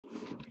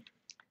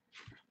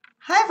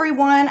Hi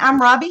everyone, I'm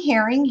Robbie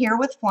Herring here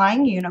with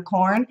Flying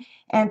Unicorn,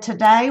 and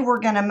today we're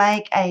going to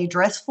make a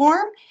dress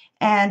form,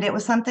 and it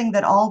was something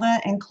that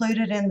Alda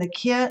included in the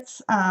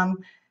kits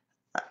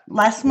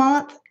last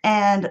month,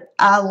 and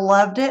I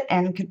loved it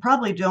and could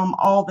probably do them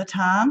all the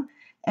time,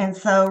 and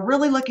so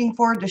really looking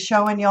forward to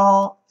showing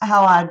y'all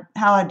how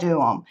I do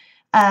them.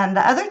 And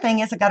the other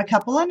thing is I got a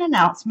couple of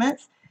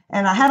announcements,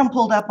 and I had them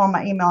pulled up on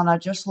my email and I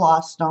just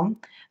lost them.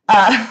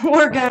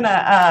 We're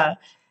gonna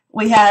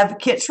we have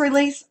kits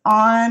release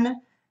on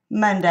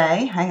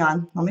Monday. Hang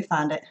on, let me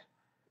find it.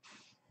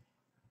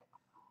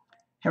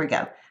 Here we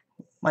go.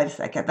 Wait a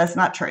second, that's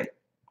not true.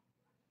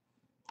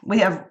 We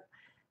have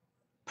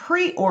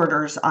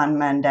pre-orders on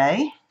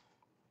Monday.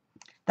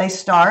 They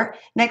start.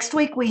 Next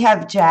week we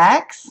have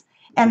Jack's.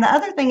 And the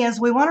other thing is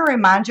we want to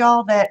remind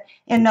y'all that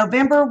in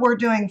November we're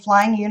doing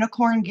Flying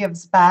Unicorn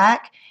Gives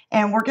Back,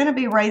 and we're going to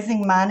be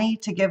raising money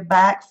to give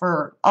back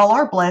for all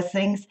our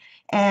blessings.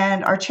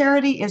 And our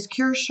charity is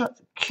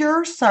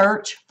Cure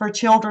Search for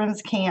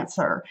Children's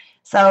Cancer.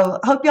 So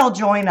hope y'all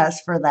join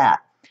us for that.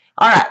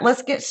 All right,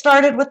 let's get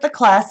started with the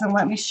class and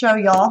let me show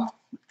y'all.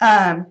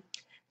 And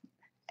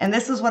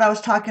this is what I was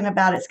talking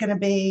about. It's going to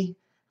be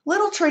a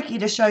little tricky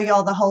to show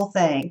y'all the whole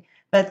thing.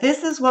 But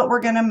this is what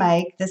we're going to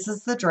make. This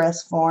is the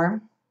dress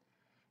form.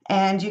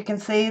 And you can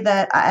see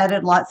that I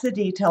added lots of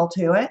detail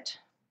to it.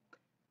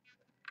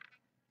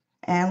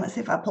 And let's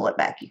see if I pull it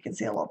back, you can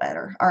see a little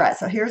better. All right,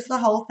 so here's the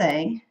whole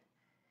thing.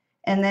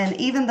 And then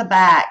even the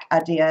back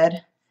I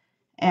did.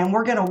 And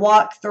we're going to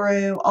walk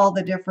through all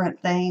the different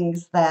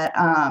things that,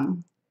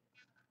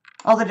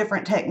 all the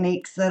different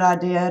techniques that I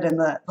did and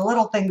the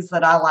little things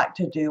that I like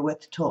to do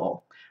with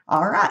tulle.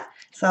 All right,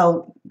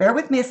 so bear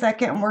with me a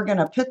second and we're going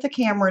to put the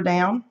camera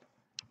down.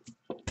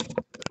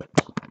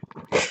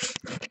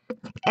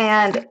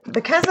 And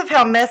because of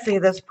how messy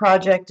this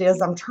project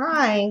is, I'm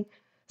trying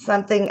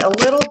something a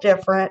little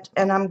different,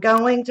 and I'm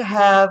going to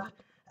have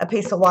a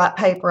piece of white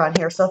paper on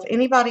here. So if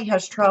anybody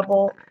has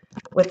trouble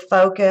with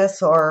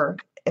focus or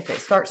if it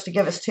starts to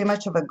give us too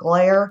much of a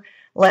glare,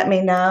 let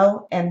me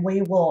know and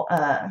we will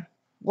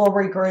we'll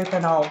regroup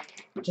and I'll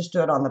just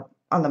do it on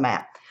the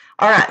map.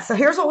 All right, so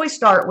here's what we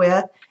start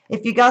with.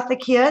 If you got the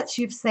kits,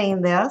 you've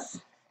seen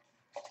this.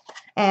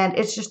 And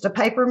it's just a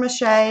paper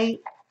mache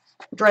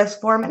dress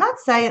form, and I'd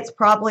say it's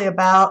probably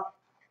about,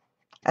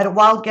 at a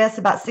wild guess,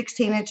 about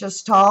 16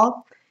 inches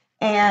tall.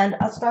 And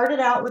I started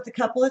out with a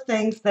couple of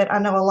things that I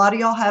know a lot of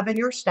y'all have in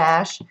your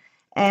stash,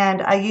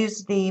 and I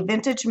used the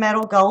vintage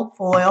metal gold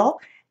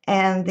foil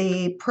and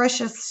the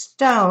precious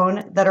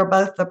stone that are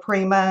both the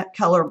Prima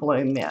Color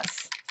Bloom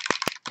Mist.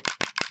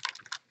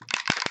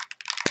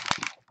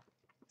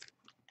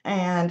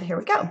 And here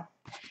we go.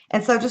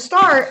 And so to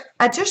start,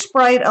 I just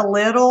sprayed a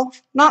little,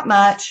 not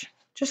much,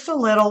 just a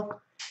little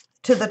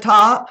to the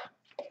top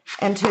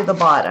and to the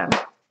bottom.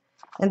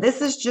 And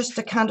this is just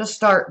to kind of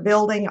start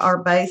building our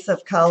base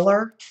of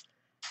color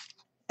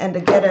and to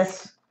get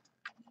us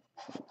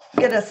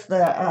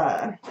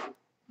the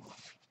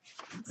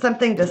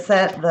something to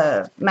set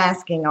the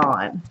masking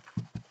on.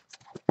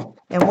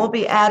 And we'll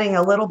be adding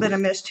a little bit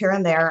of mist here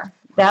and there.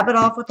 Dab it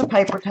off with a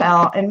paper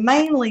towel, and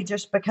mainly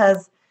just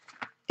because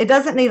it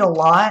doesn't need a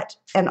lot,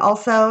 and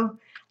also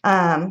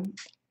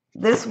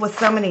this with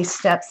so many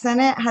steps in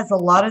it has a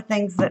lot of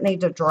things that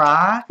need to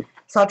dry.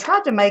 So I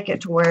tried to make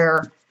it to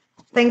where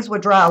things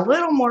would dry a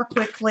little more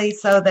quickly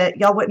so that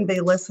y'all wouldn't be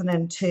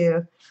listening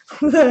to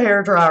the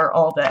hair dryer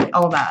all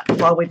night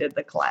while we did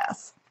the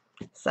class.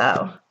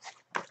 So,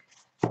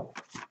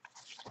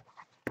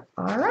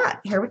 all right,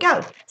 here we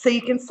go. So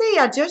you can see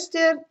I just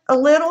did a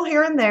little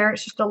here and there.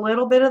 It's just a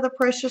little bit of the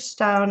precious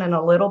stone and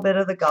a little bit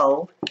of the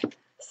gold.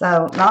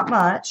 So not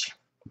much.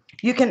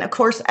 You can, of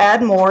course,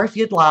 add more if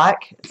you'd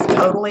like. It's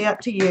totally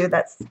up to you.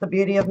 That's the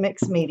beauty of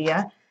mixed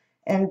media.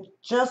 And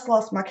just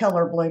lost my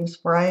color bloom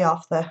spray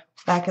off the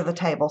back of the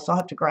table, so I'll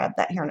have to grab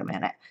that here in a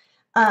minute.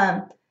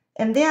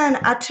 And then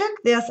I took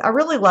this. I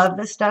really love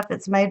this stuff.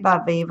 It's made by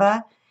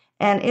Viva,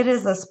 and it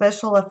is a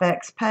special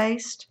effects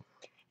paste.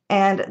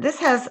 And this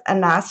has a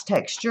nice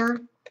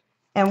texture.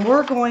 And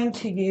we're going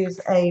to use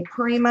a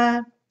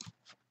Prima.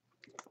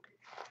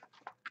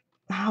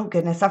 Oh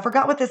goodness, I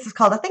forgot what this is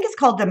called. I think it's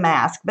called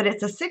Damask, but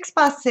it's a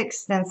 6x6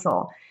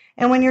 stencil.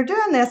 And when you're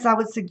doing this, I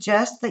would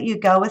suggest that you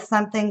go with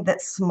something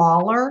that's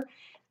smaller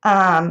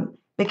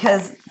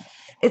because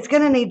it's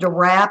going to need to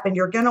wrap, and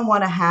you're going to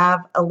want to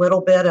have a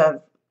little bit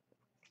of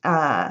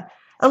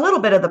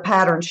the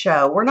pattern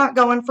show. We're not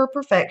going for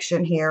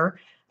perfection here.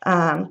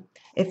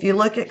 If you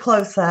look at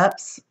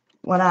close-ups,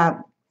 when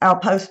I'll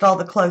post all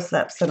the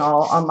close-ups and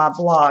all on my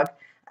blog,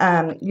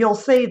 you'll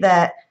see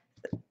that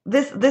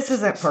this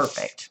isn't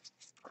perfect.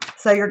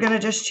 So you're going to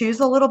just choose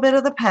a little bit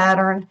of the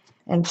pattern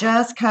and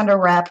just kind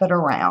of wrap it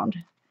around.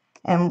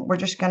 And we're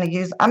just going to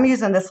use, I'm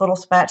using this little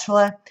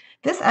spatula.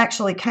 This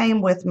actually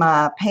came with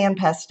my pan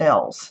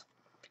pastels.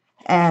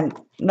 And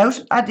no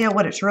idea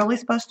what it's really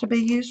supposed to be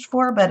used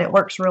for, but it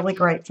works really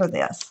great for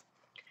this.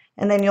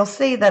 And then you'll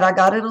see that I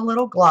got it a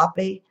little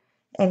gloppy,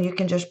 and you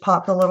can just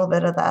pop a little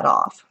bit of that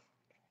off.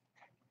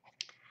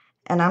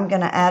 and I'm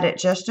going to add it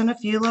just in a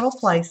few little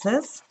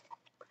places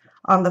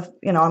on the,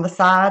 on the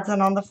sides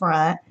and on the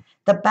front.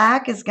 The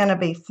back is going to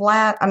be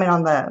flat. I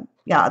mean,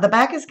 the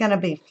back is going to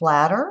be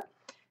flatter.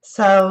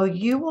 So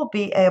you will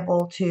be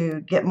able to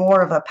get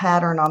more of a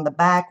pattern on the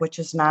back, which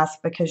is nice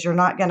because you're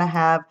not going to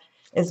have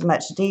as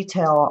much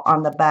detail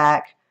on the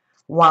back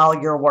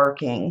while you're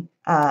working.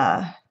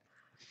 With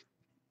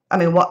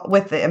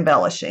the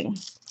embellishing.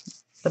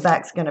 The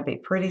back's going to be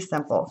pretty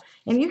simple.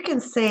 And you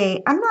can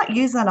see I'm not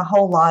using a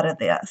whole lot of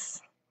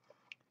this.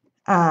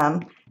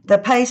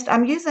 The paste,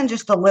 I'm using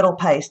just a little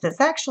paste.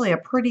 It's actually a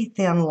pretty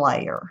thin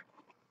layer.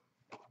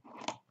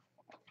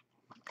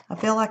 I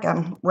feel like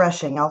I'm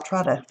rushing. I'll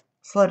try to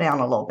slow down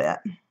a little bit.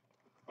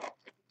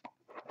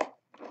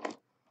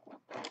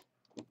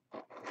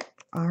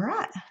 All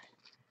right.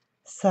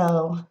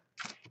 So,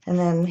 and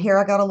then here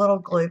I got a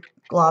little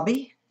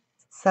globby.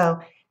 So,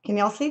 can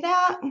y'all see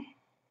that?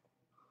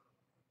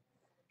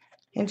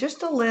 And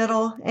just a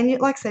little, and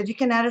like I said, you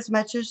can add as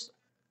much as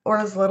or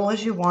as little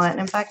as you want.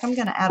 In fact, I'm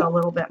going to add a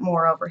little bit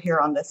more over here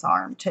on this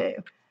arm too.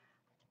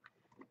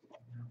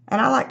 And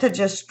I like to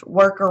just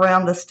work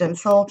around the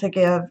stencil to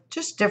give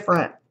just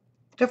different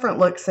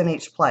looks in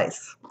each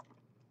place.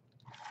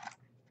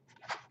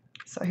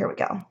 So here we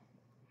go.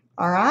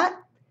 All right.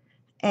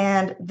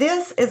 And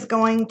this is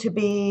going to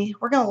be,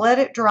 we're going to let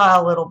it dry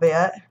a little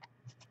bit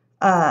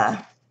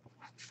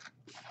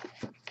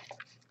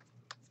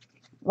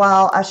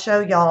while I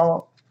show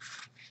y'all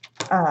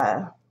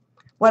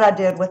what I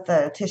did with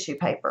the tissue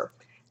paper.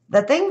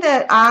 The thing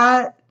that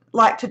I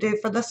like to do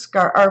for the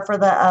skirt, or for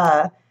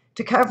the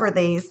to cover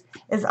these,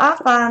 is I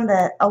find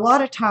that a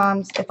lot of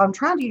times if I'm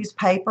trying to use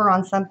paper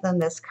on something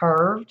that's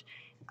curved,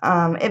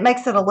 it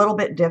makes it a little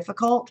bit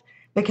difficult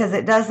because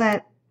it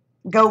doesn't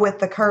go with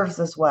the curves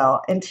as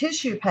well. And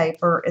tissue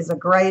paper is a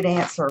great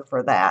answer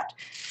for that.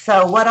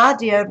 So what I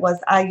did was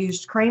I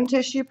used cream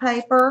tissue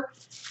paper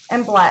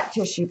and black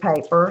tissue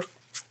paper,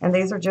 and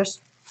these are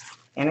just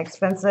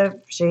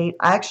inexpensive sheet.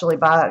 I actually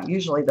buy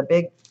usually the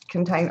big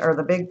container or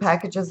the big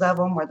packages of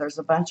them where there's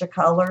a bunch of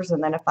colors,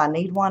 and then if I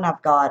need one,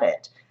 I've got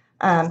it.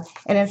 And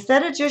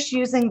instead of just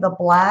using the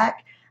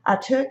black, I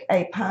took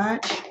a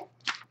punch,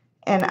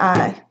 and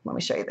let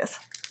me show you this.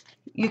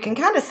 You can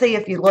kind of see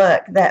if you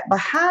look that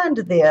behind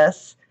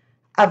this,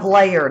 I've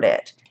layered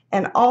it.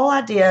 And all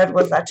I did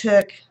was I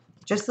took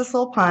just this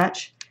little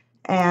punch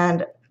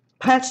and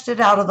punched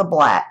it out of the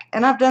black.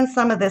 And I've done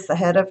some of this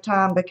ahead of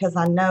time because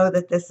I know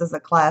that this is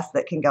a class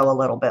that can go a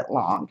little bit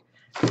long.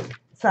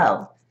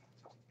 So,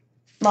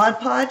 Mod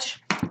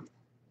Podge.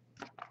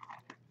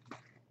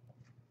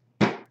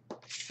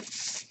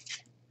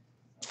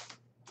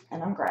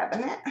 And I'm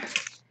grabbing it.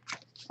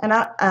 And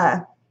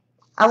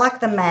I like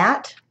the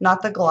matte,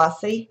 not the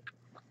glossy.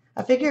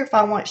 I figure if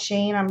I want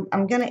sheen,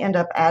 I'm going to end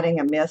up adding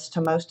a mist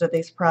to most of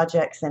these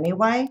projects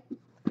anyway.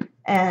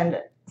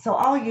 And so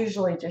I'll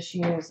usually just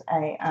use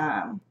a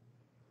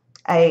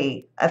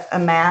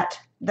matte.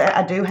 That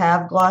I do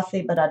have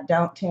glossy, but I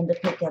don't tend to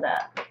pick it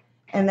up.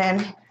 And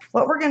then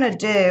what we're going to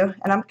do,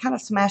 and I'm kind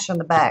of smashing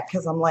the back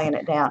because I'm laying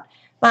it down,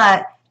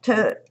 but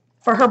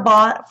for her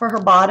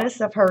bodice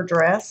of her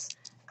dress,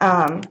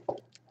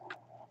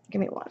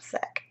 give me one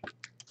sec.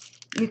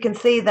 You can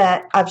see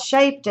that I've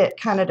shaped it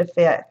kind of to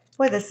fit.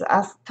 Boy,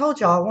 I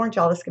told y'all, I warned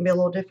y'all this can be a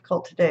little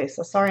difficult to do,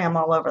 so sorry I'm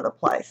all over the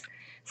place.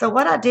 So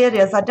what I did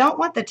is I don't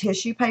want the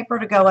tissue paper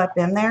to go up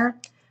in there,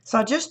 so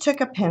I just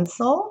took a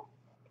pencil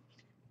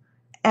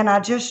and I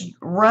just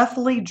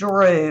roughly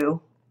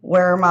drew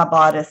where my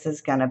bodice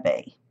is going to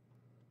be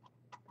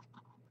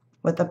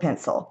with a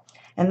pencil.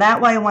 And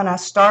that way when I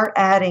start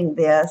adding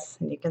this,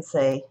 and you can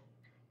see,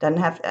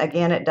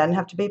 it doesn't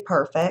have to be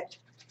perfect.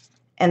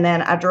 And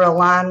then I drew a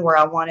line where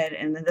I wanted,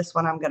 and then this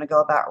one I'm going to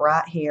go about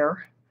right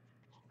here.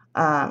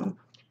 And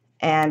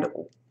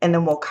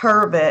then we'll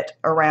curve it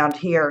around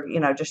here,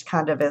 just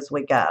kind of as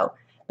we go.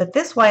 But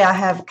this way I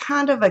have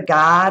kind of a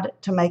guide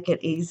to make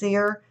it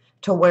easier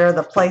to where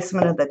the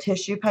placement of the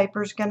tissue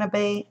paper is going to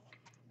be.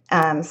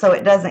 So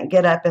it doesn't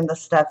get up in the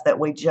stuff that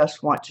we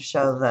just want to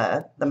show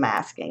the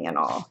masking and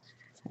all.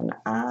 And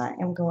I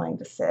am going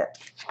to set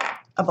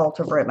a bolt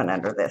of ribbon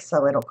under this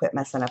so it'll quit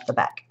messing up the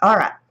back. All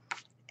right.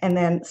 And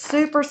then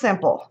super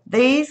simple.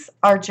 These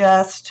are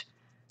just,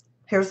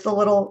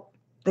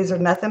 these are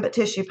nothing but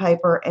tissue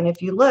paper. And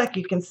if you look,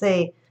 you can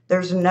see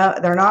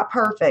they're not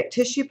perfect.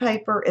 Tissue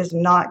paper is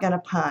not going to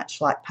punch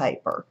like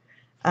paper,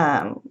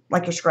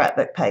 like your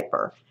scrapbook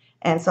paper.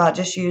 And so I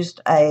just used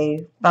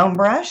a foam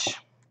brush.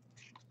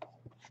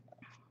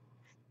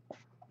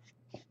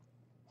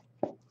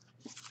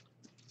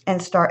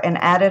 And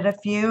added a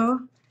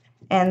few.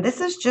 And this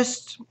is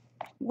just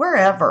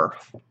wherever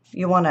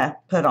you want to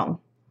put them.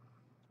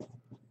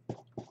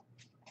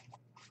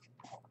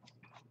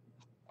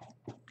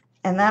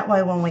 And that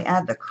way when we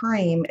add the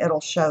cream,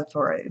 it'll show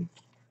through.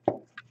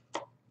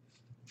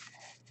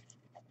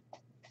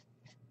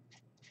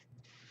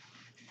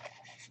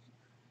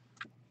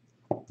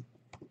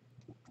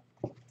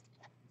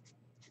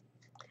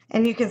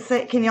 And you can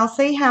see, can y'all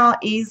see how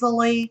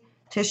easily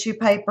tissue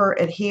paper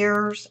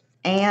adheres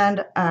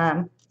and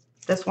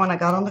This one I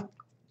got on the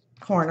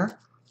corner.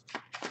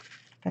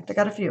 In fact, I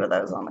got a few of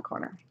those on the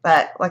corner.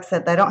 But like I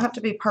said, they don't have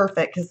to be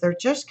perfect because they're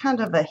just kind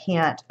of a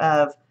hint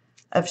of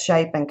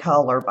shape and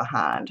color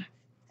behind.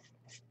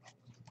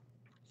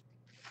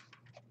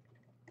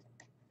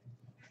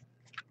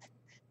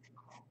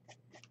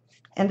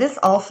 And this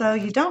also,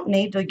 you don't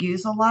need to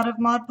use a lot of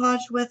Mod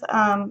Podge with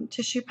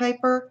tissue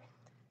paper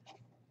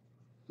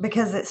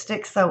because it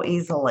sticks so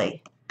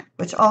easily,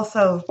 which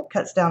also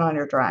cuts down on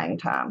your drying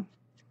time.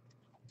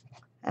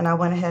 And I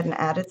went ahead and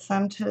added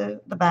some to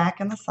the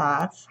back and the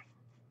sides.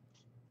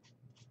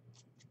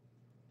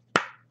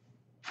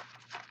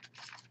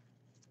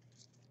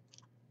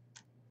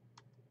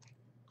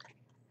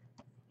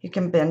 You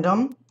can bend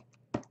them.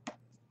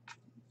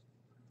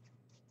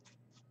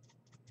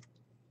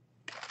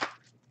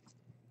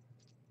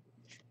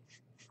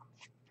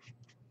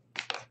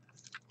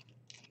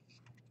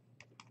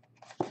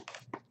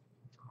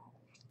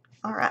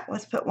 All right,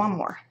 let's put one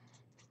more.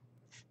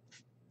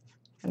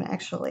 And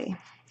actually,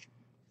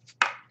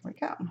 there we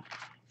go.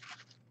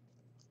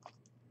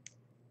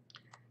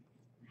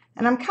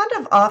 And I'm kind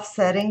of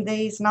offsetting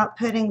these, not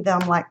putting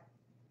them like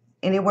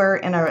anywhere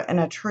in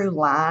a true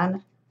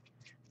line.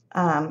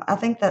 I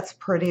think that's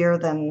prettier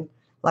than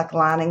like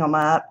lining them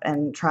up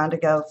and trying to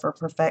go for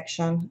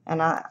perfection. And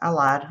I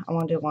lied. I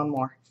want to do one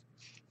more.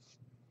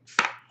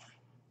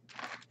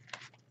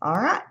 All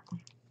right.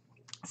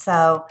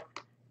 So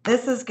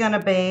this is going to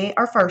be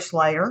our first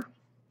layer.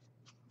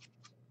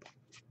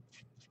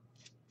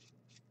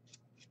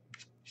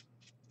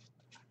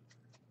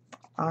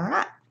 All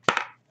right.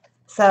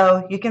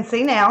 So you can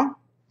see now,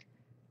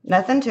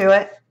 nothing to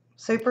it.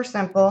 Super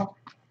simple.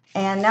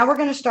 And now we're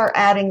going to start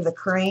adding the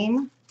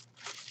cream.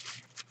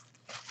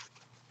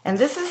 And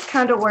this is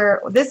kind of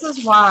where, this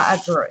is why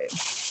I drew.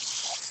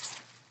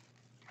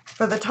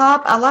 For the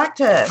top, I like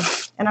to,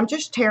 and I'm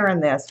just tearing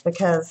this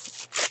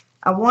because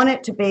I want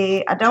it to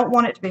be, I don't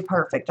want it to be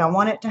perfect. I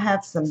want it to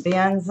have some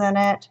bends in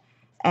it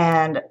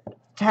and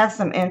to have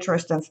some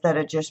interest instead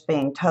of just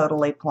being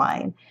totally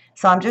plain.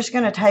 So I'm just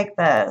going to take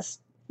the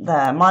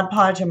Mod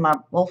Podge and my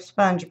little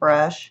sponge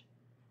brush.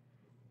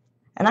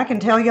 And I can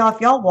tell y'all,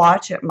 if y'all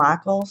watch at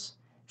Michael's,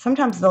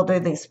 sometimes they'll do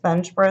these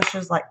sponge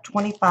brushes like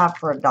 25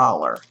 for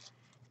 $1.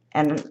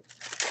 And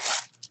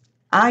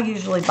I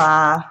usually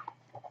buy,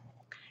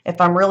 if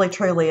I'm really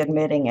truly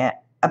admitting it,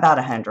 about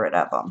 100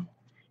 of them.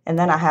 And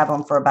then I have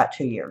them for about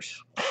 2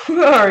 years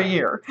or a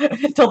year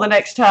till the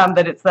next time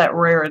that it's that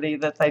rarity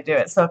that they do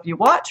it. So if you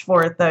watch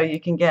for it, though, you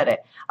can get it.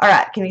 All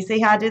right, can you see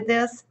how I did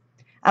this?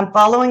 I'm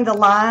following the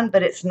line,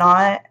 but it's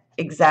not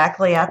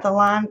exactly at the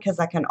line because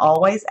I can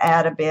always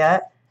add a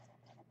bit.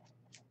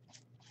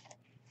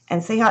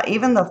 And see how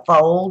even the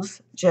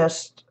folds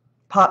just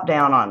pop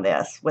down on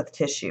this with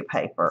tissue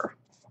paper.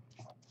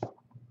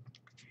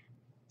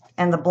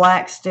 And the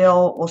black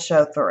still will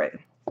show through.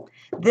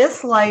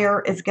 This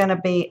layer is going to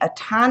be a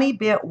tiny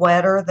bit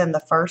wetter than the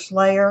first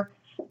layer.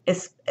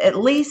 It's at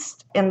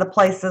least in the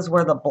places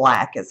where the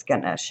black is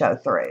going to show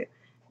through.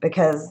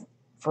 Because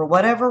for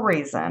whatever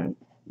reason,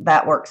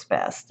 that works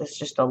best. It's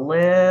just a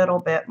little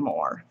bit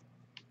more.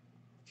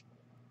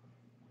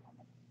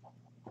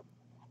 I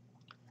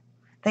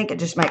think it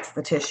just makes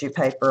the tissue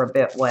paper a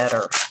bit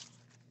wetter.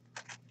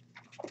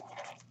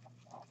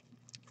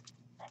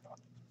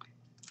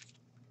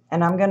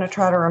 And I'm going to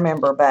try to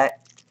remember, but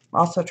I'm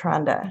also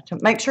trying to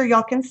make sure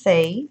y'all can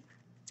see.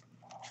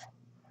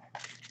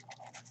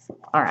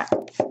 All right.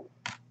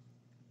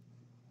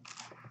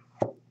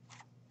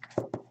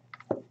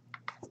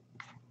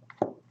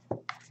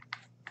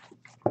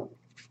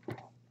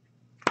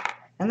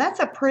 And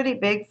that's a pretty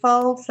big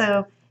fold,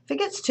 so if it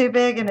gets too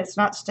big and it's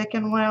not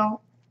sticking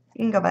well,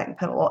 you can go back and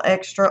put a little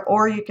extra,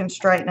 or you can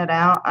straighten it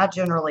out. I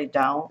generally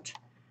don't.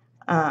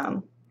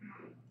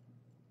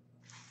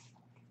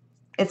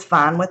 It's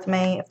fine with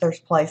me if there's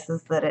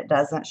places that it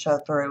doesn't show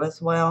through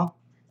as well.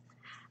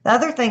 The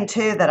other thing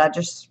too that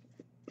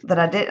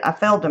I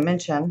failed to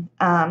mention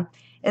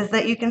is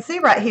that you can see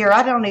right here,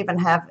 I don't even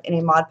have any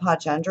Mod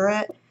Podge under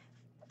it.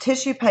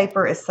 Tissue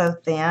paper is so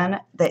thin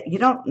that you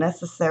don't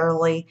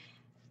necessarily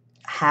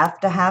have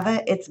to have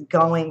it. It's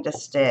going to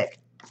stick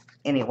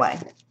anyway.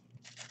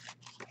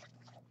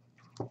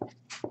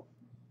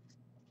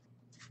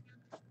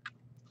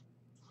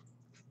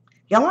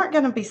 Y'all aren't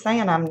going to be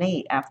saying I'm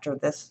neat after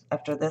this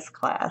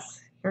class.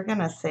 You're going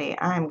to see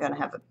I am going to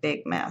have a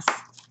big mess.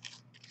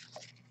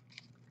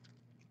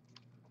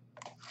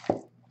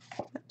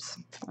 Oops,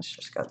 let's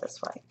just go this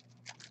way.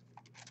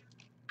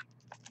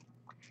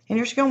 And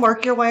you're just going to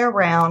work your way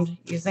around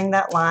using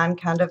that line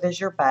kind of as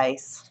your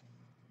base.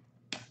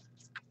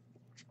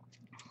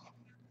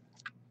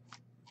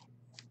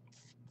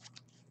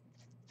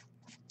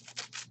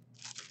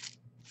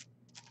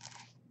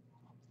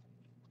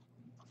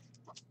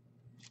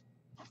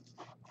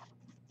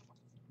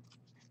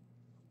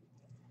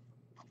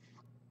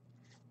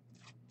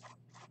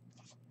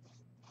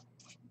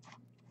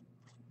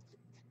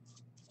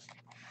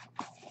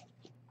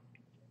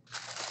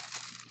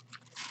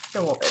 A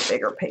little bit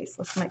bigger piece.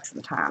 Let's make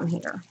some time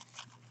here.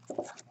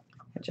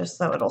 just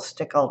so it'll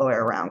stick all the way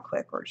around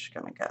quick. We're just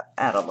going to go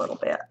add a little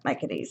bit,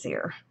 make it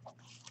easier.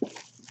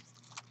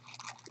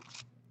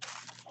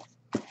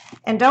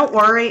 And don't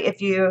worry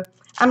if you,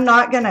 I'm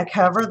not going to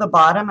cover the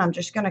bottom, I'm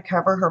just going to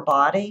cover her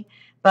body.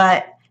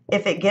 But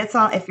if it gets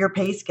on, if your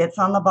piece gets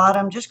on the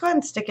bottom, just go ahead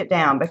and stick it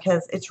down,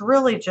 because it's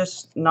really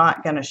just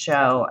not going to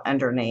show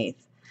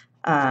underneath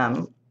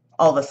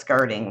all the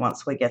skirting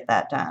once we get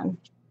that done.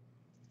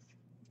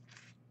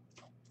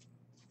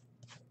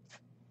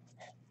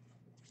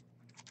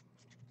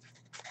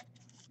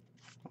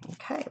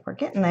 Okay, we're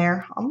getting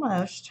there,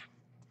 almost.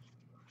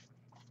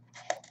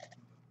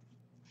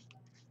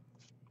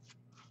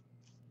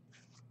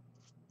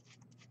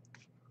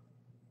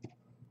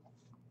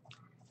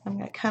 I'm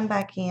going to come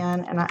back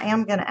in, and I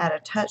am going to add a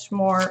touch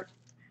more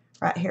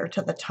right here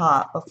to the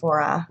top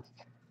before I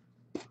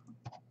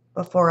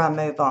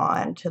move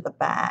on to the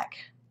back.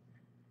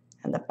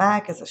 And the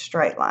back is a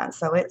straight line,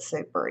 so it's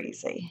super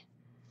easy.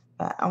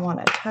 But I want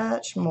a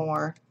touch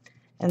more.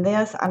 And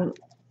this,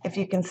 if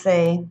you can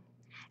see,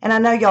 and I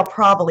know y'all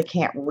probably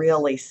can't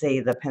really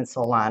see the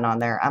pencil line on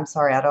there. I'm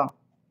sorry, I don't.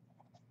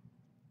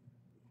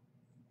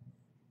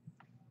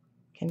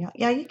 Can y'all?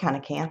 Yeah, you kind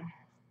of can.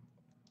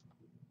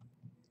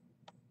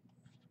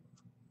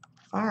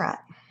 All right.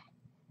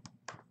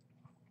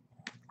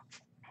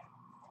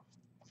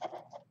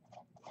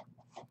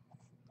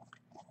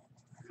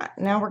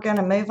 Now we're going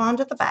to move on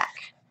to the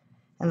back.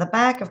 And the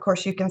back, of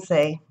course, you can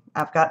see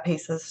I've got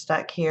pieces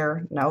stuck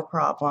here, no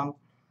problem.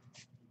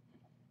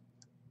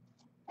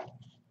 I'm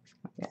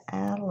going to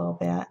add a little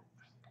bit.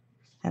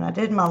 And I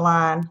did my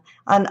line.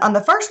 On the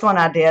first one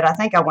I did, I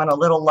think I went a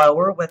little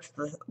lower with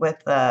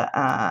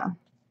the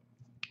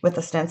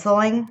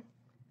stenciling.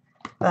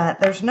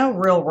 But there's no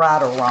real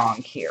right or wrong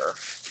here.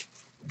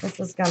 This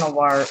is going to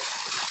work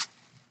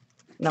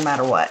no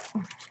matter what.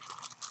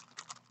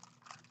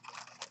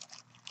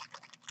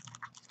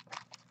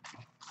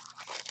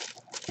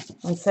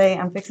 And see,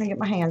 I'm fixing to get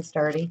my hands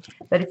dirty.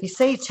 But if you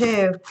see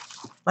too,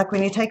 like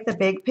when you take the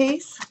big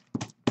piece,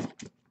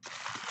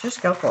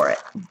 just go for it.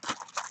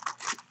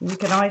 You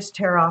can always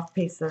tear off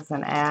pieces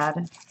and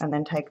add, and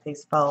then take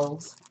these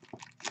folds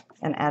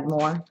and add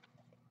more.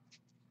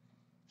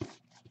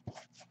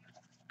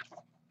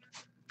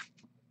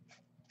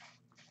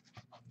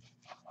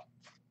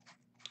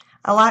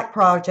 I like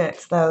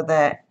projects though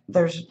that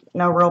there's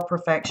no real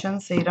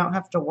perfection, so you don't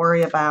have to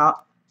worry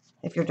about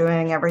if you're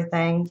doing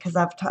everything, because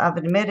I've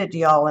admitted to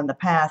y'all in the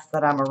past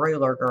that I'm a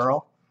ruler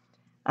girl.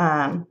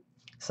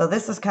 So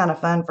this is kind of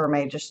fun for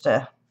me just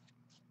to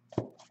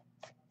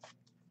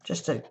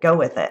go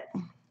with it.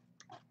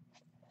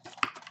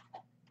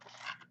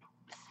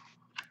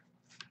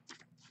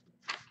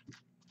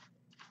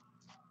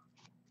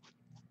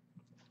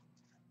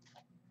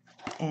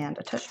 And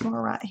a touch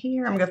more right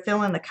here. I'm going to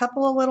fill in a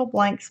couple of little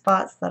blank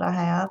spots that I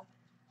have.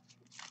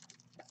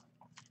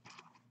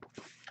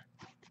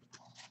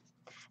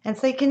 And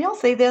see, can y'all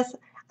see this?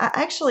 I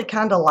actually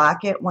kind of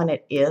like it when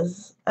it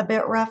is a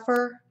bit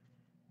rougher.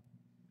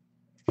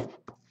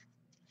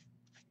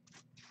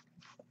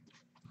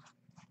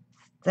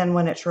 Than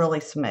when it's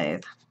really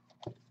smooth.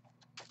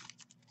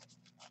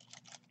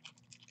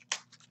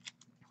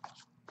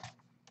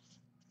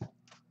 A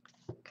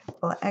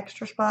couple of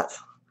extra spots.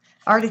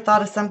 I already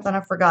thought of something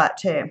I forgot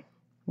too. I'm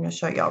going to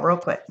show y'all real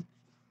quick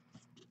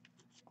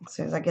as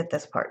soon as I get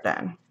this part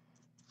done.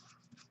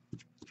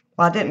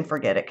 Well, I didn't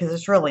forget it because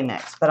it's really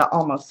next, but I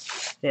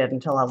almost did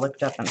until I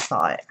looked up and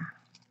saw it.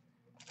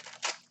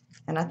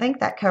 And I think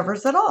that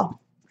covers it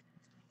all.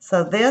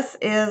 So this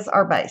is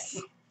our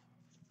base.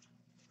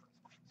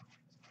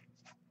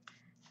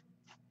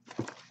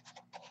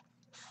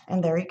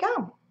 And there you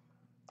go.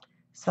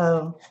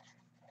 So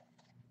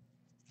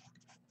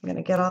I'm going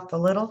to get off the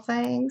little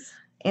things.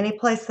 Any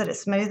place that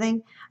it's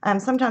smoothing.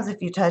 Sometimes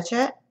if you touch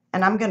it,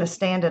 and I'm going to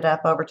stand it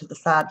up over to the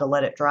side to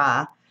let it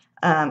dry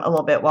a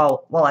little bit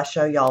while I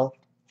show y'all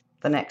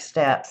the next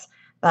steps.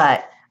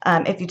 But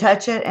if you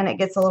touch it and it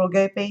gets a little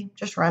goopy,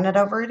 just run it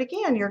over it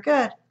again. You're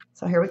good.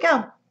 So here we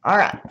go. All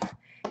right.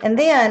 And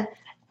then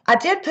I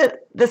did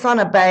put this on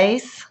a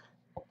base,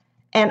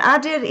 and I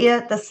did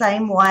it the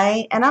same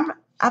way. And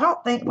I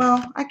don't think,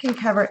 well, I can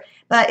cover it,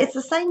 but it's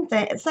the same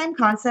thing, it's the same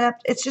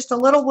concept. It's just a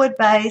little wood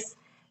base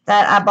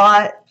that I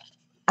bought,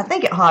 I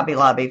think at Hobby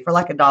Lobby for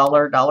like $1,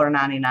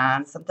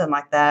 $1.99, something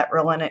like that,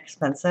 real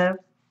inexpensive.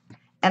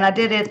 And I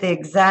did it the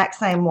exact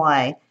same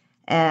way.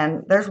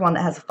 And there's one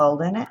that has a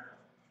fold in it.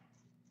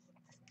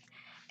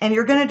 And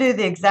you're going to do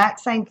the exact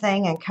same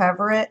thing and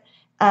cover it.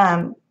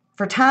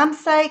 For time's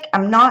sake,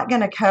 I'm not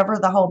going to cover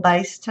the whole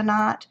base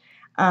tonight.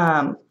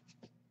 I'm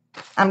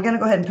going to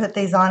go ahead and put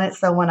these on it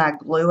so when I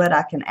glue it,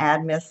 I can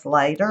add mist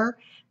later.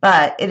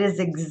 But it is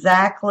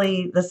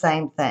exactly the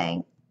same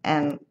thing.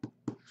 And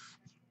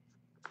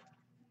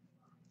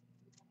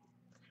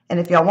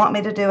if y'all want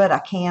me to do it, I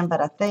can,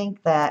 but I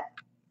think that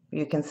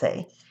you can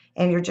see.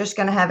 And you're just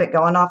going to have it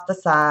going off the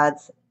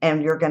sides,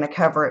 and you're going to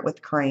cover it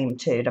with cream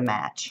too to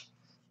match.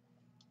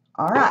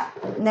 All right,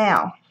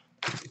 now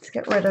let's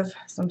get rid of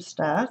some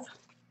stuff.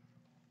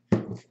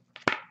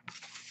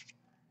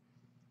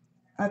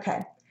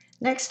 Okay,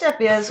 next step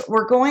is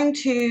we're going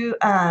to,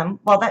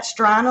 while that's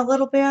drying a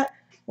little bit,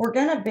 we're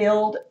going to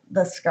build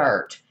the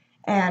skirt.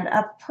 And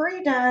I've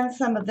pre-done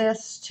some of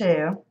this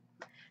too,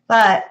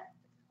 but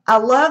I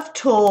love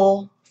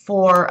tulle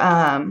for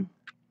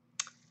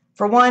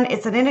one,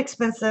 it's an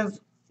inexpensive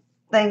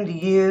thing to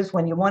use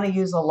when you want to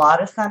use a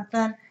lot of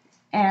something.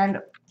 And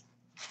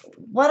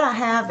what I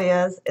have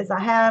is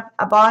I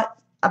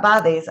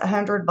buy these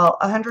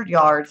 100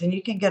 yards, and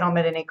you can get them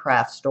at any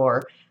craft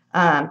store.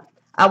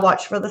 I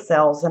watch for the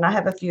sales, and I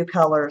have a few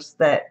colors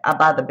that I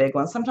buy the big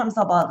ones. Sometimes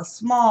I'll buy the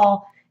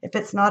small if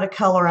it's not a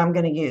color I'm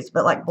going to use,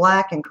 but like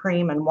black and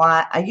cream and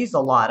white, I use a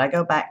lot. I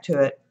go back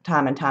to it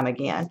time and time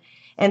again.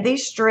 And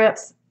these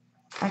strips,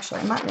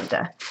 actually I might need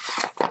to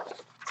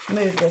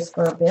move this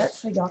for a bit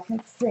so y'all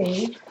can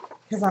see,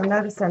 because I'm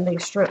noticing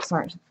these strips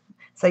aren't,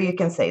 so you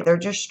can see they're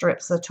just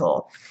strips of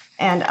tulle.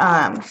 And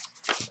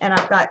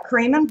I've got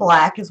cream and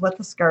black is what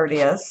the skirt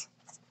is.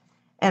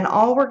 And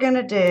all we're going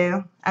to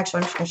do, actually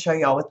I'm just going to show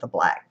y'all with the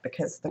black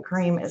because the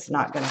cream is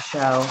not going to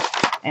show,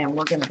 and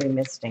we're going to be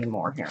misting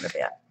more here in a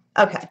bit.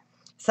 Okay,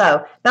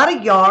 so about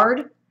a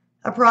yard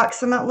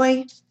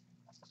approximately.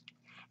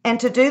 And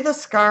to do the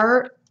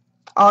skirt,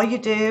 all you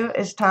do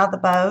is tie the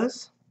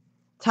bows,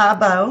 tie a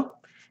bow.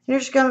 You're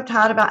just going to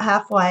tie it about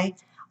halfway.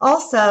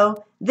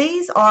 Also,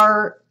 these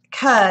are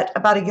cut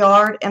about a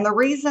yard, and the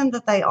reason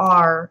that they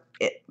are,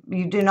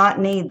 you do not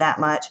need that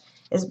much,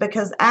 is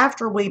because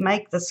after we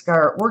make the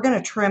skirt, we're going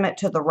to trim it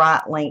to the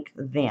right length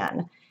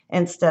then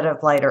instead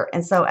of later.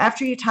 And so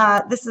after you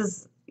tie,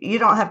 you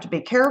don't have to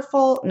be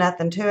careful,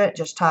 nothing to it,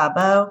 just tie a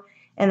bow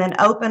and then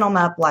open them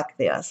up like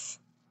this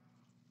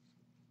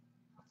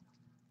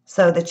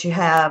so that you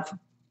have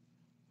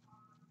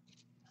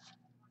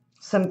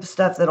some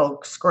stuff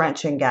that'll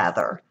scrunch and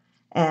gather.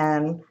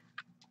 And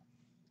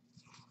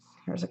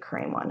here's a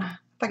cream one.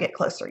 If I get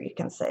closer, you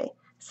can see.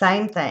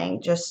 Same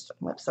thing, just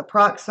whips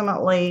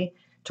approximately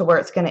to where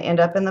it's going to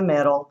end up in the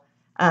middle.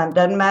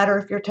 Doesn't matter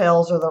if your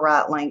tails are the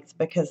right length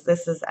because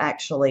this is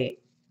actually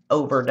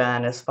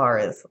overdone as far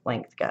as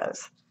length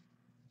goes.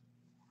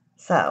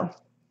 So,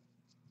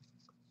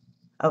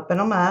 open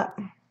them up.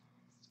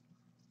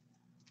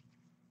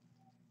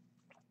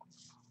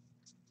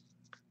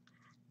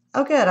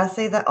 Oh good, I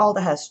see that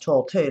Alda has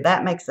tulle too.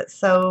 That makes it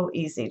so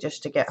easy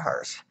just to get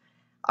hers.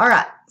 All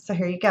right, so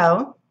here you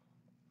go.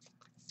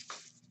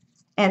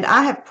 And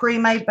I have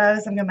pre-made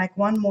bows. I'm going to make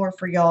one more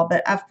for y'all,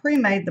 but I've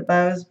pre-made the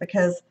bows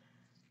because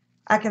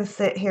I can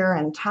sit here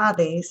and tie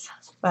these,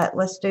 but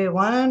let's do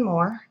one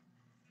more.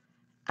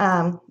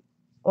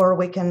 Or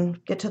we can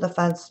get to the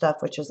fun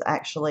stuff, which is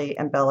actually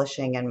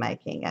embellishing and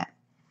making it.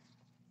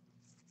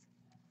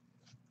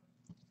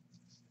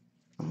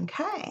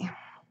 Okay.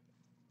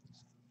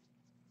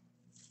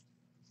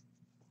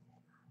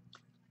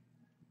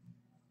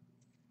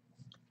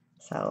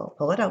 So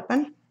pull it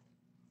open.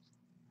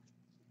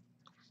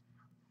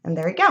 And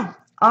there you go.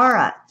 All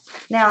right.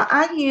 Now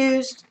I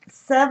used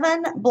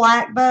 7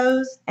 black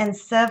bows and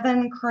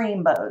 7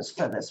 cream bows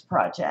for this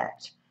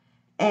project.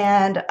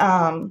 And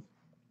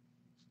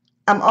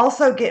I'm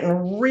also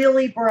getting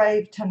really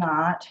brave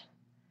tonight.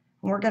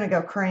 We're going to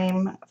go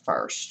cream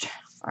first.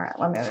 All right,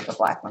 let me move the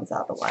black ones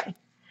out of the way.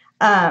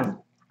 I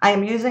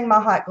am using my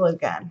hot glue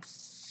gun.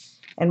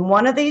 And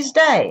one of these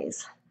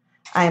days,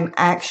 I am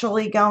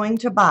actually going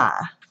to buy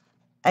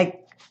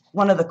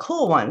one of the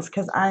cool ones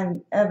because I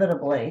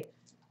inevitably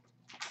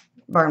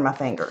burn my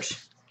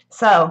fingers.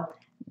 So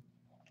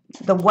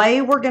the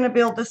way we're going to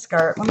build the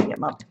skirt, let me get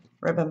my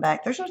ribbon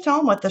back. There's no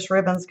telling what this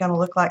ribbon's going to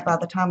look like by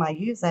the time I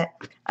use it.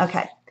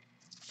 Okay.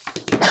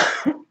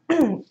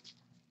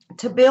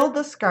 To build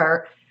the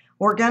skirt,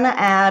 we're going to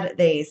add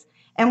these.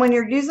 And when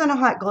you're using a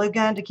hot glue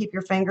gun to keep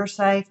your fingers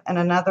safe, and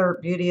another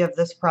beauty of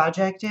this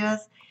project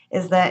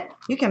is that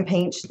you can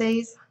pinch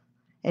these.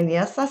 And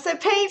yes, I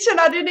said pinch, and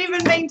I didn't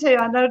even mean to.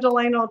 I know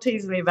Delana will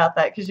tease me about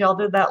that because y'all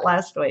did that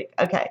last week.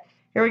 Okay,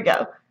 here we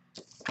go.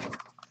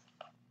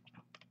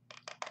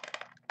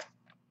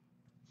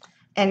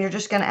 And you're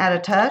just going to add a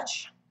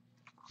touch.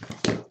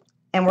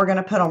 And we're going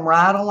to put them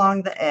right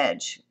along the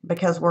edge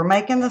because we're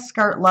making the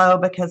skirt low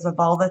because of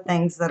all the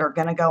things that are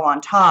going to go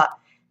on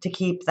top to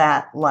keep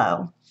that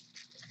low.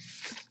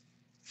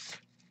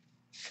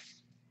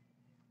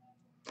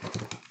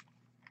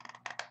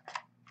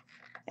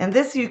 And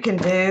this you can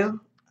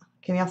do,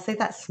 can y'all see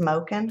that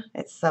smoking?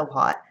 It's so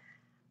hot.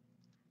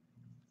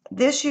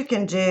 This you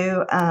can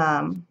do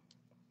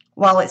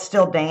while it's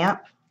still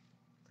damp.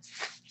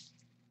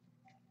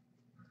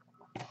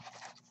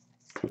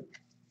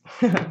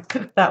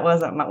 That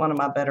wasn't one of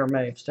my better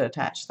moves to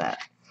attach that.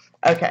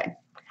 Okay,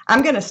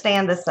 I'm going to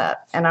stand this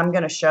up and I'm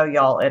going to show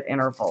y'all at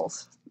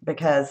intervals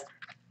because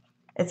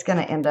it's going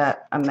to end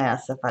up a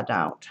mess if I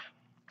don't.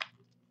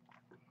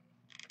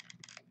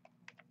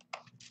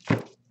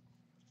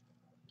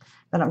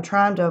 But I'm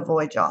trying to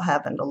avoid y'all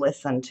having to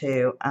listen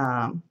to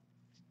the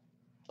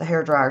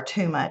hairdryer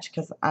too much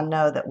because I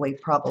know that we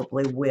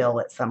probably will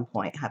at some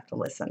point have to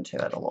listen to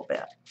it a little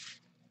bit.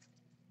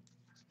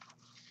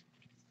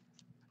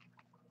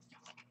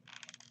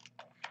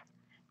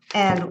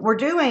 And we're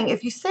doing,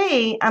 if you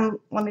see,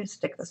 let me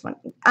stick this one.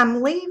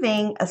 I'm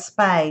leaving a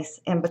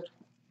space in between.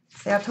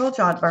 See, I told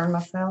you I'd burn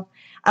myself.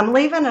 I'm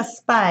leaving a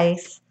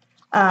space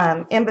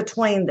in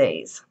between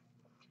these.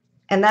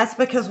 And that's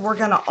because we're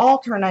going to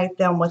alternate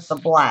them with the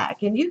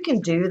black. And you can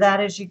do that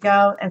as you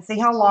go. And see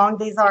how long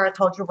these are? I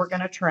told you we're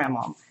going to trim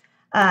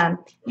them.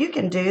 You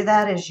can do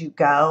that as you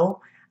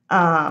go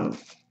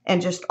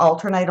and just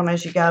alternate them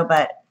as you go.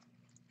 But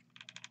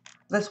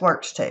this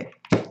works too.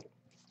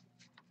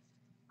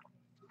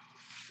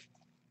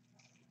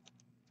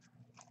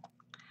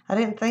 I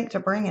didn't think to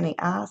bring any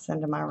ice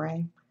into my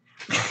room.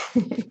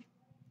 That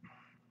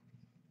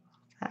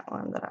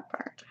one that I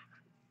burnt.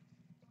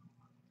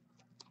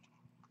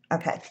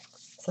 Okay,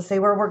 so see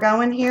where we're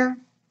going here?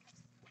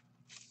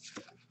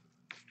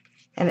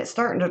 And it's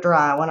starting to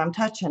dry. When I'm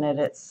touching it,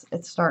 it's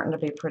starting to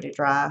be pretty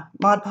dry.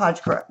 Mod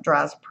Podge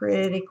dries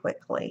pretty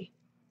quickly.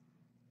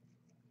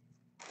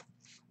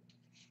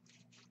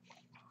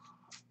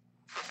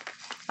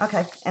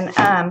 Okay, and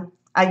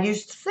I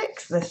used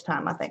 6 this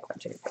time. I think 1,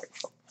 2, 3,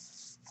 4.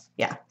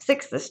 Yeah,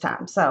 6 this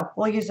time. So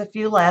we'll use a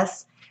few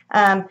less.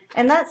 And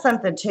that's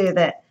something too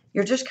that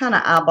you're just kind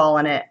of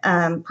eyeballing it.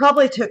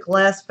 Probably took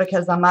less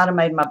because I might have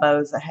made my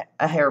bows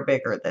a hair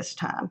bigger this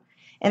time.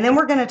 And then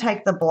we're going to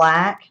take the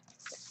black,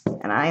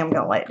 and I am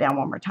going to lay it down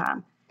one more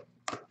time.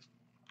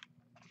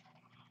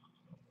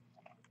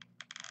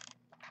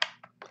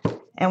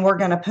 And we're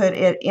going to put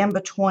it in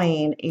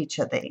between each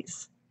of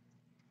these.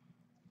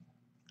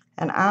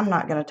 And I'm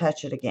not going to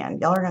touch it again.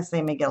 Y'all are going to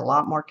see me get a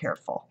lot more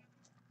careful.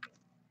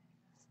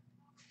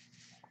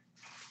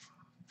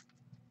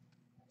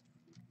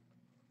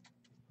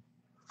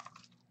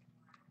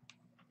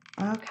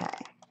 Okay.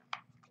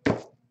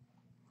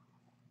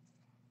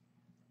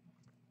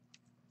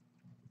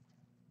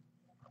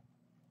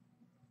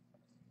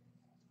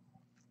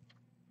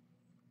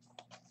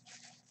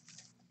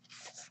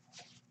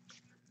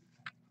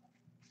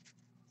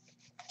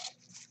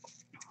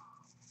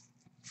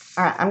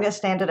 All right, I'm going to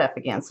stand it up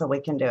again so we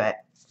can do it.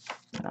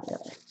 I'm going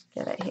to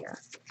get it here.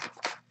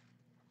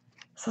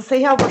 So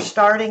see how we're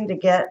starting to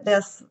get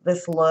this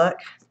look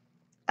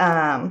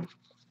for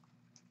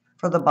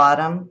the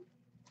bottom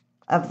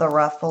of the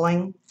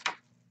ruffling?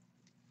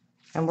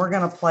 And we're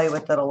going to play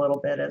with it a little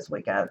bit as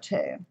we go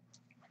too.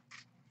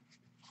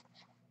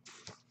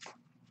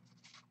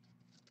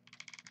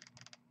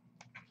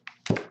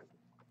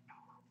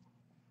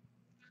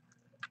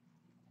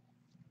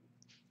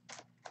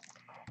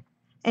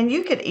 And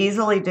you could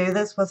easily do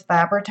this with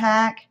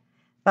Fabri-Tac,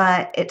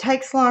 but it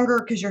takes longer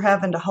because you're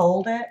having to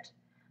hold it.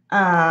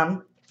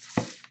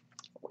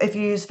 If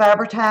you use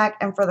Fabri-Tac,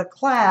 and for the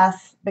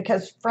class,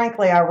 because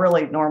frankly I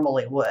really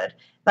normally would,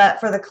 but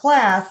for the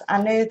class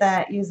I knew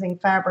that using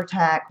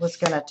Fabri-Tac was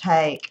going to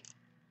take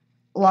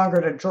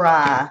longer to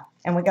dry,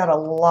 and we got a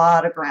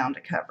lot of ground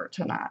to cover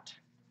tonight.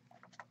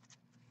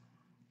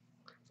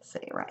 Let's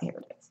see, right here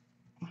it is.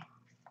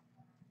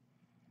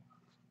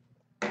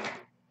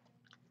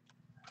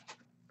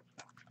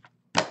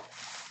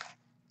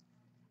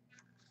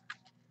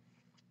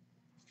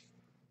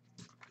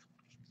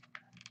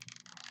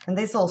 And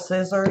these little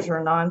scissors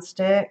are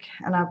non-stick,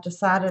 and I've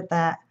decided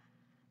that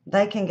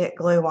they can get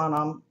glue on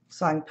them,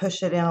 so I can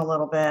push it in a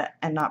little bit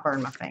and not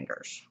burn my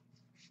fingers.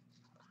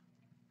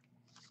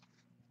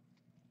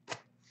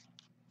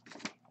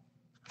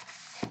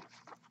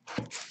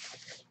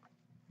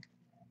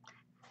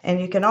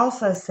 And you can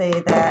also see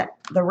that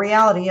the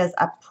reality is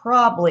I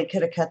probably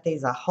could have cut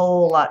these a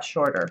whole lot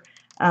shorter.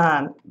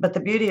 But the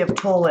beauty of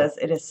tulle is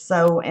it is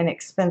so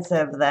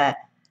inexpensive that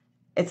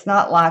it's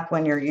not like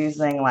when you're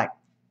using like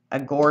a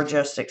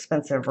gorgeous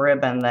expensive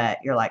ribbon that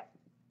you're like,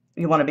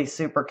 you want to be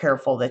super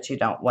careful that you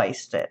don't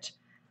waste it.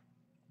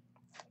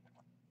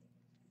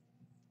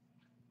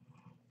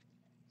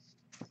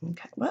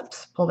 Okay,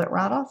 whoops, pulled it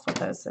right off with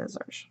those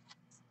scissors.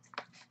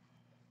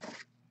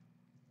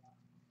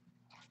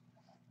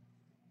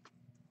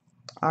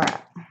 All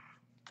right.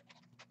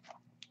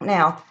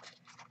 Now,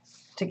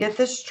 to get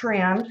this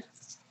trimmed,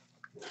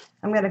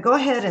 I'm going to go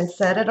ahead and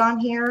set it on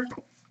here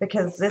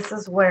because this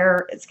is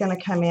where it's going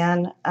to come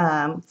in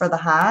for the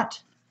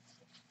height.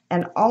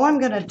 And all I'm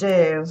going to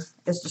do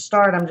is to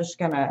start, I'm just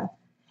going to,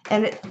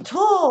 and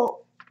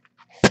tulle,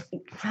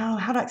 oh,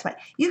 how do I explain?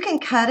 You can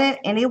cut it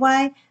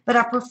anyway, but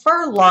I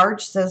prefer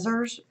large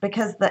scissors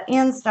because the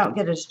ends don't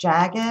get as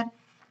jagged.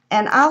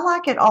 And I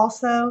like it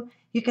also,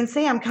 you can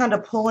see I'm kind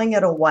of pulling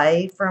it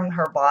away from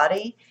her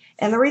body.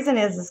 And the reason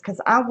is because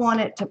I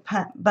want it to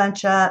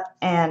bunch up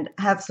and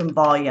have some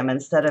volume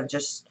instead of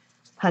just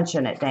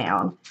punching it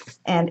down.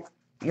 And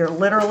you're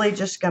literally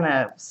just going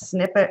to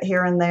snip it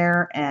here and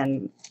there.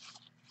 And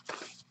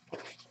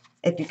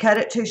if you cut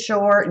it too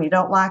short and you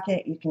don't like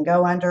it, you can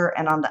go under,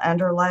 and on the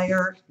under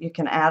layer, you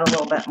can add a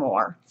little bit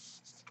more.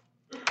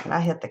 And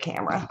I hit the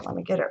camera. Let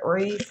me get it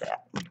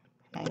reset.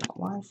 Hang on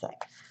one second.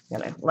 I'm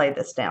going to lay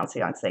this down so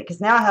you can see, because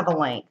now I have a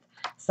length.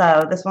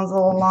 So this one's a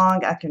little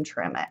long, I can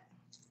trim it.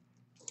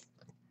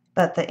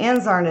 But the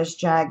ends aren't as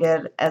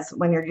jagged as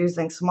when you're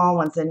using small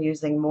ones and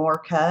using more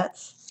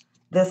cuts.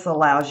 This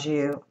allows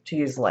you to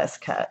use less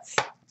cuts.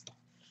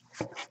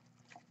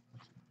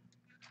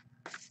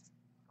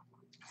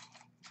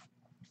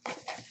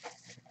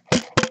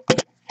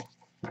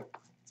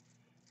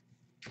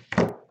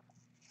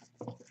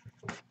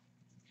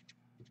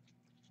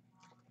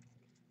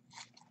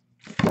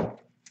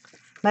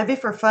 Maybe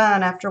for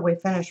fun, after we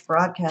finish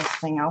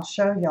broadcasting, I'll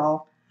show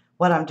y'all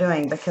what I'm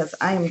doing because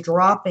I am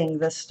dropping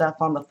this stuff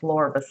on the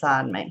floor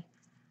beside me.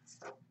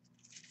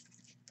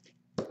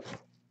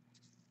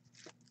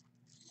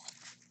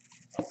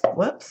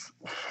 Whoops.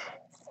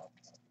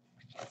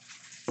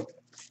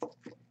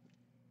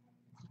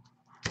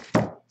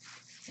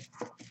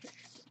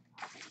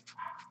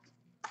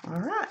 All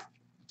right,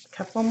 a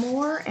couple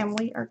more and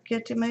we are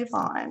good to move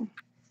on.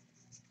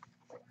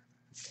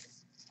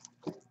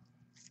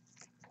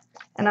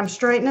 And I'm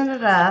straightening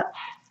it up.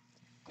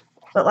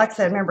 But like I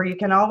said, remember, you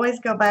can always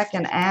go back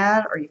and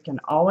add, or you can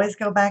always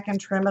go back and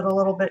trim it a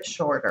little bit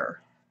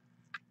shorter.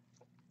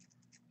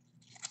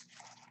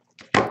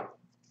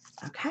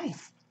 Okay.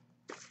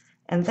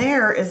 And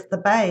there is the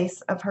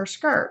base of her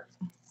skirt.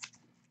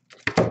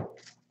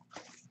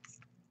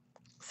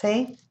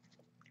 See?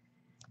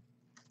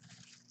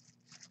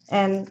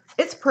 And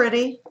it's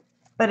pretty,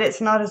 but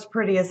it's not as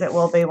pretty as it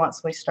will be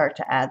once we start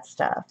to add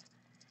stuff.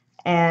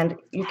 And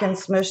you can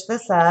smush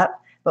this up,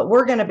 but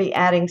we're going to be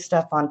adding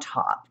stuff on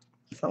top.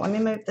 So let me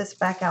move this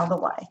back out of the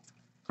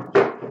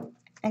way.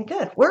 And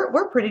good.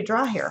 We're pretty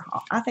dry here.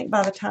 I think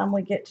by the time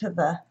we get to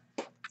the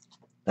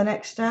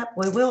next step,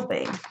 we will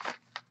be.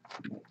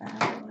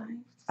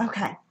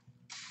 Okay.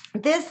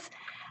 This,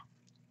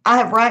 I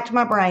have racked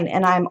my brain,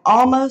 and I'm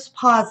almost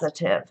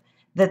positive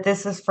that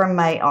this is from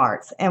May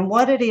Arts. And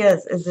what it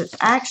is it's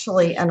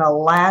actually an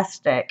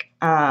elastic.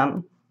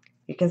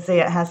 You can see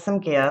it has some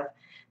give.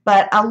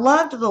 But I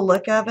loved the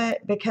look of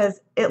it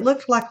because it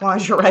looked like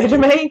lingerie to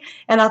me,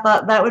 and I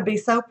thought that would be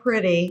so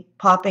pretty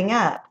popping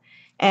up.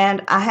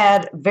 And I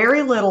had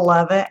very little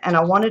of it, and I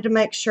wanted to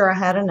make sure I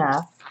had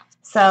enough.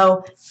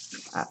 So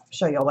I'll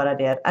show you what I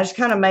did. I just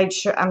kind of made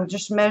sure, I'm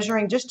just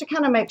measuring just to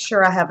kind of make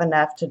sure I have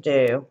enough to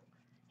do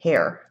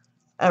here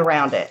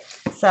around it.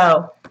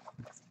 So,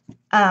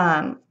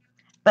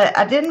 but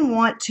I didn't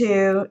want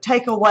to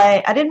take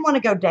away, I didn't want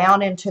to go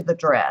down into the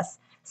dress.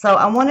 So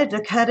I wanted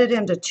to cut it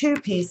into two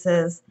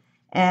pieces,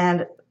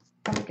 and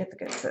let me get the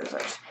good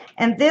scissors.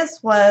 And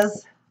this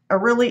was a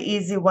really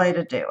easy way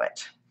to do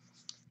it.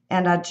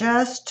 And I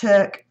just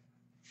took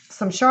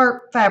some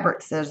sharp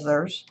fabric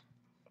scissors,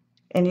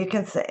 and you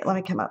can see, let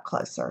me come up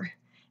closer.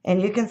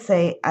 And you can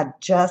see I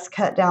just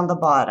cut down the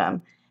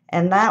bottom.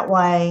 And that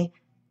way,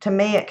 to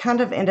me, it kind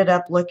of ended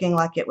up looking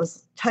like it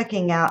was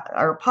tucking out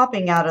or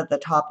popping out of the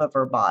top of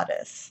her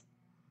bodice.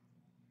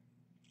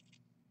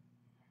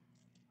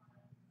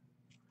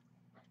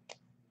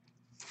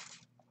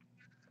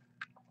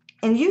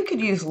 And you could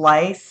use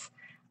lace.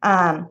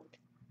 I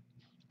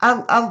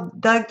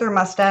dug through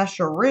my stash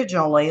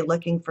originally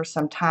looking for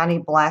some tiny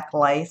black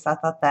lace. I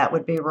thought that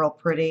would be real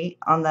pretty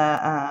on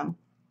the,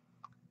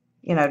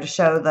 you know, to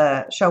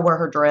show where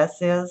her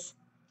dress is.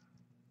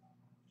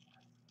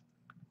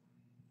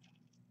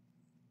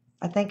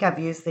 I think I've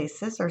used these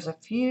scissors a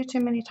few too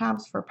many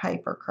times for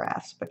paper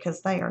crafts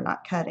because they are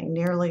not cutting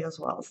nearly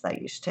as well as they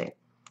used to.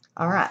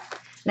 All right.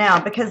 Now,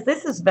 because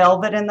this is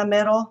velvet in the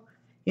middle,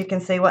 you can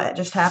see what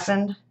just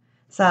happened.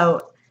 So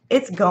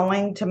it's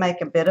going to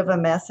make a bit of a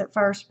mess at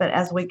first, but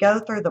as we go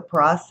through the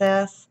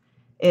process,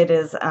 it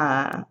is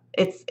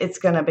it's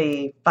going to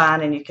be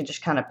fine, and you can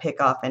just kind of pick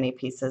off any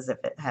pieces if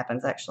it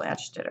happens. Actually, I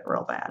just did it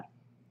real bad.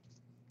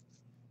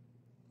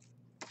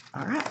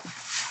 All right.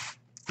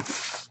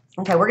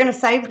 Okay, we're going to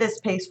save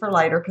this piece for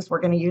later because we're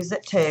going to use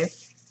it too.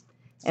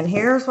 And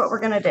here's what we're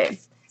going to do.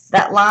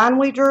 That line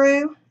we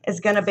drew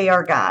is going to be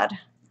our guide.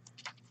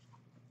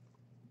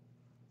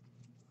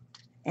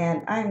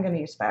 And I'm going to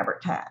use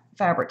fabric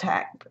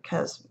tack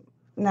because,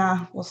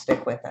 nah, we'll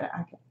stick with it.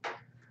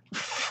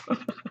 I'm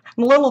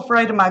a little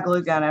afraid of my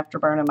glue gun after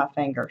burning my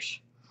fingers.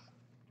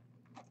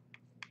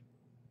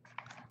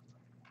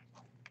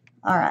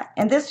 All right,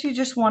 and this you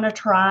just want to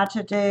try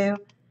to do.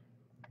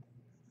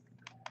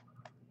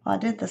 Well, I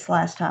did this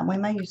last time. We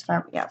may use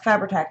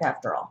fabric tack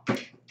after all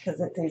because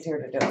it's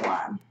easier to do a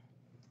line.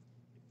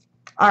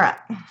 All right,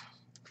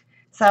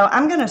 so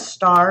I'm going to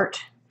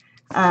start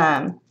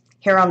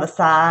here on the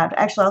side.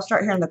 Actually, I'll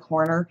start here in the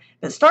corner,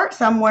 but start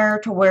somewhere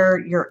to where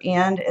your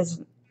end is,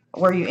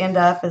 where you end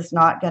up is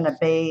not going to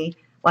be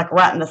like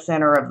right in the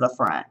center of the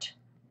front.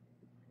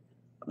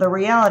 The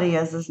reality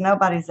is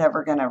nobody's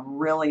ever going to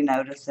really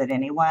notice it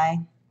anyway.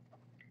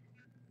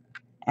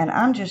 And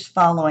I'm just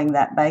following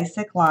that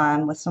basic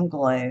line with some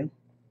glue. And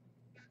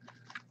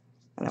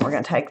then we're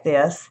going to take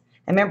this.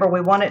 And remember,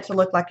 we want it to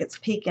look like it's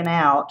peeking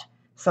out,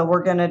 so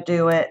we're going to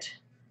do it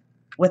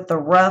with the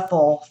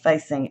ruffle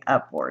facing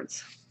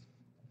upwards.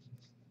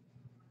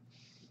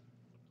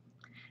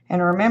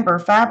 And remember,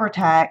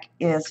 fabric-tack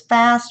is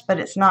fast, but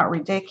it's not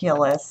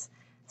ridiculous.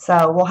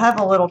 So we'll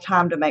have a little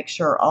time to make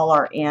sure all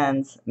our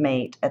ends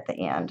meet at the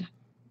end.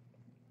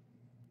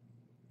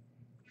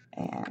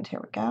 And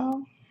here we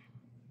go.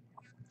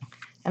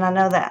 And I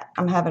know that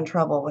I'm having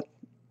trouble with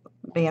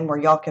being where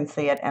y'all can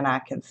see it and I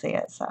can see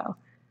it. So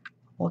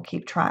we'll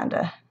keep trying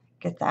to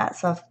get that.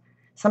 So if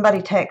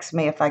somebody texts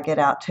me if I get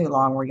out too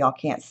long where y'all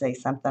can't see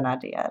something I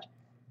did.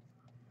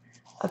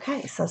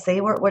 Okay, so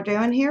see what we're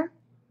doing here?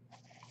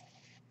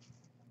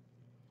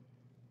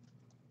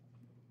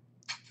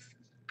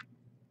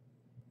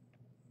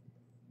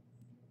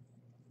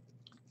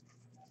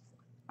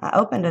 I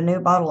opened a new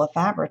bottle of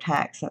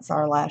Fabri-Tac since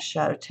our last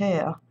show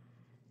too,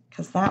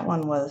 because that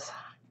one was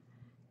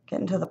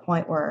getting to the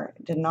point where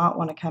it did not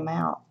want to come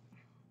out.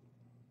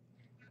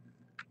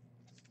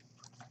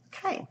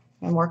 Okay,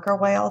 and work our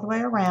way all the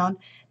way around.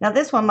 Now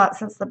this one,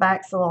 since the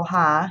back's a little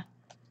high,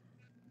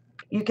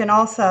 you can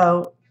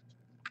also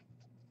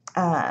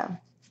buy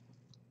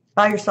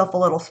yourself a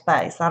little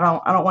space. I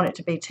don't want it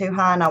to be too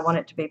high, and I want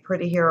it to be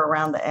pretty here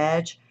around the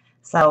edge.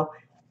 So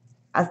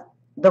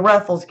the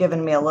ruffle's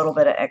giving me a little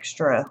bit of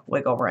extra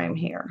wiggle room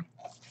here.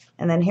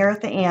 And then here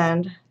at the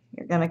end,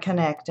 you're going to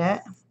connect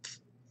it.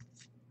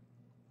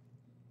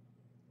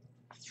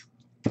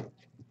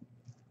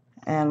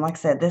 And like I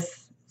said,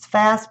 this is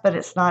fast, but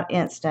it's not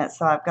instant,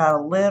 so I've got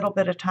a little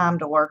bit of time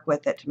to work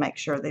with it to make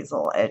sure these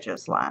little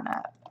edges line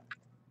up.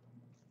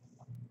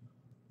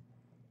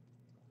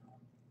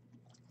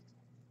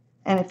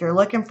 And if you're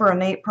looking for a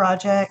neat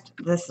project,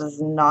 this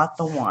is not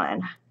the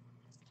one.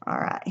 All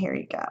right, here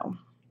you go.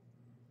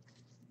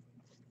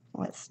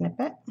 Let's snip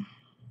it.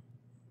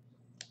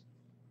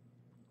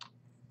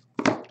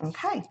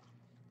 Okay,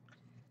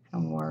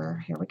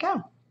 and here we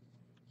go.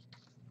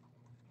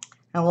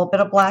 A little bit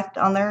of black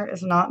on there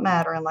is not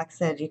mattering. Like I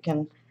said, you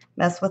can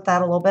mess with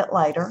that a little bit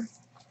later.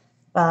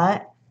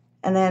 And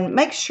then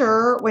make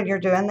sure when you're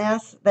doing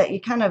this that you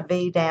kind of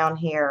V down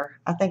here.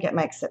 I think it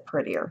makes it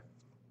prettier.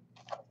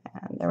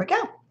 And there we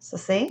go. So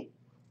see?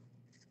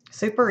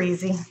 Super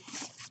easy.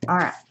 All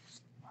right.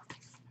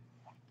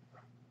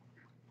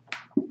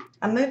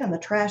 I'm moving the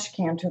trash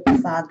can to the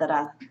side that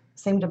I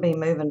seem to be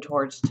moving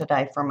towards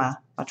today for my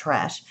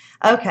trash.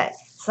 Okay,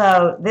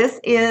 so this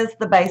is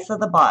the base of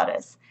the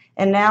bodice.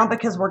 And now,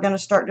 because we're going to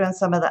start doing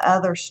some of the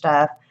other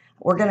stuff,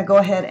 we're going to go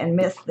ahead and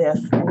mist this.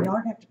 And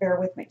y'all have to bear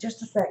with me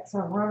just a sec, so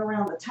I'm running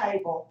around the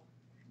table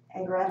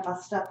and grab my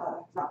stuff I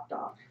knocked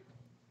off.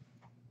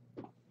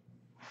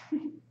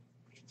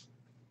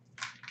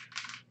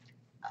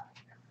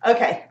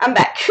 Okay, I'm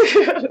back.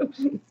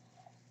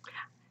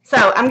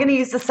 So I'm going to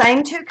use the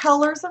same two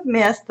colors of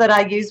mist that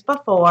I used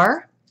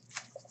before.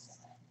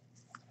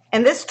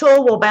 And this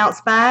tool will bounce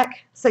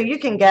back, so you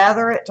can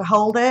gather it to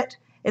hold it.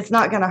 It's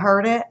not going to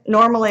hurt it.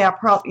 Normally,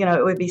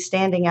 it would be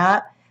standing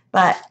up,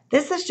 but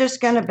this is just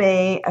going to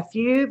be a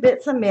few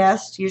bits of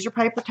mist. Use your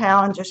paper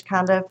towel and just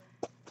kind of,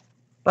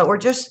 but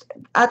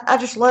I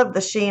just love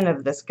the sheen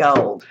of this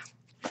gold.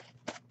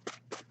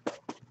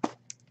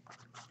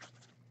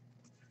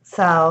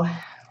 So,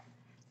 a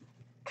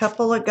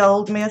couple of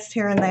gold mist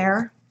here and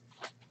there,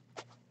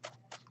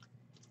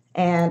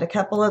 and a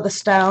couple of the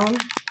stone.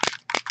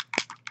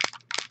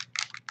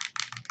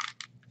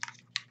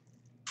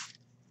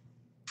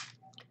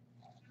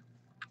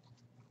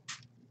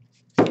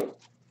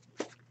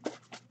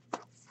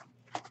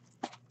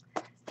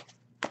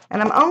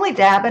 And I'm only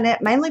dabbing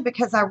it mainly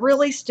because I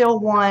really still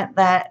want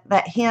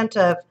that hint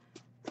of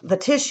the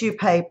tissue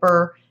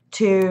paper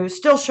to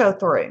still show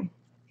through.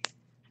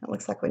 It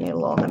looks like we need a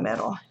little in the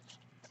middle.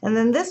 And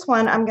then this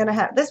one,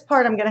 this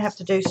part I'm going to have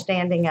to do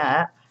standing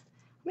up.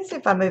 Let me see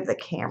if I move the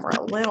camera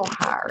a little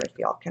higher if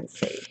y'all can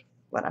see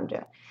what I'm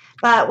doing.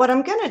 But what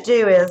I'm going to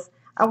do is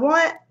I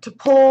want to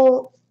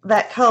pull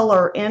that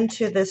color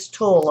into this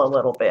tool a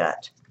little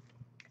bit.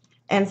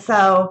 And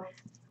so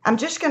I'm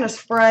just going to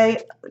spray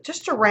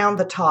just around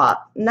the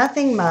top.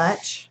 Nothing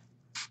much.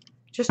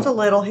 Just a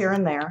little here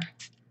and there.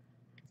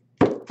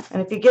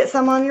 And if you get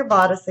some on your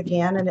bodice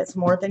again and it's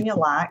more than you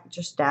like,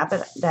 just dab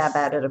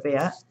at it a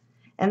bit.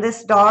 And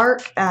this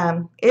dark,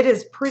 it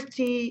is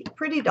pretty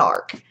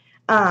dark.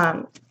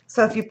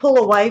 So if you pull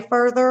away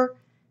further,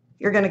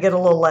 you're going to get a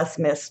little less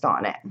mist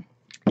on it.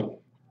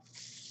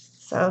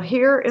 So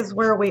here is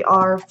where we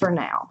are for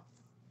now.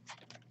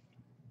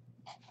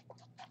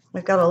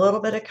 We've got a little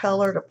bit of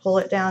color to pull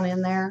it down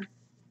in there.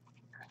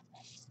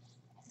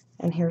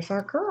 And here's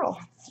our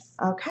girl.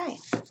 Okay.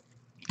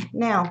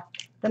 Now,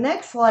 the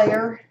next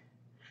layer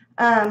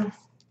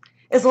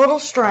is a little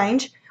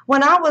strange.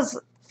 When I was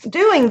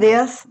doing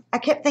this, I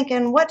kept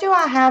thinking, what do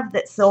I have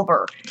that's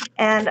silver?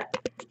 And,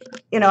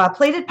 I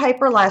pleated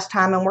paper last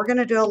time, and we're going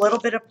to do a little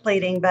bit of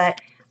pleating,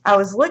 but I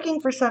was looking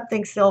for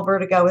something silver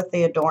to go with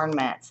the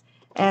adornments.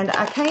 And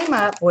I came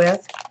up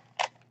with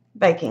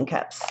baking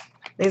cups.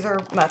 These are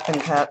muffin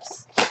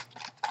cups,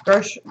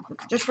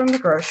 just from the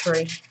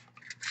grocery.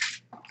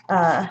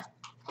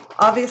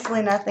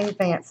 Obviously nothing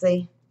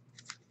fancy.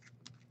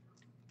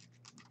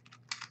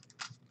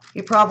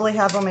 You probably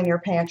have them in your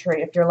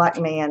pantry if you're like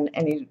me and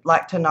you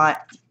like to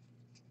not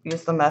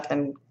use the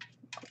muffin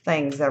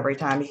things every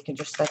time. You can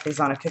just set these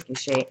on a cookie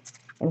sheet.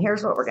 And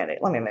here's what we're going to do.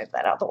 Let me move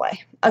that out of the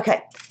way.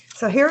 Okay,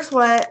 so here's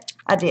what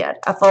I did.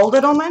 I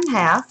folded them in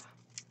half.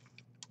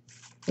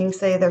 You can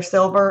see they're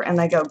silver and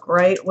they go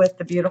great with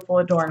the beautiful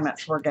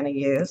adornments we're going to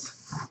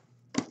use.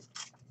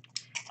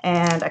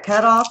 And I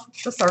cut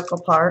off the circle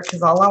part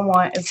because all I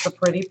want is the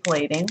pretty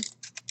pleating.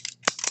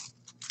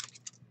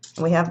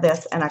 And we have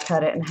this, and I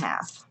cut it in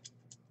half.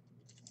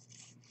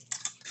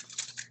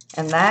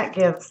 And that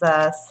gives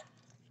us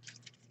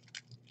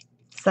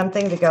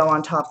something to go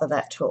on top of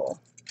that tulle.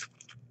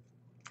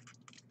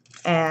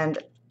 And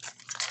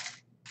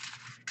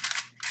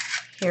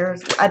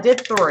here's, I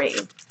did 3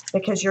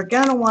 because you're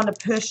going to want to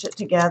push it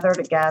together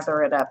to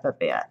gather it up a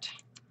bit.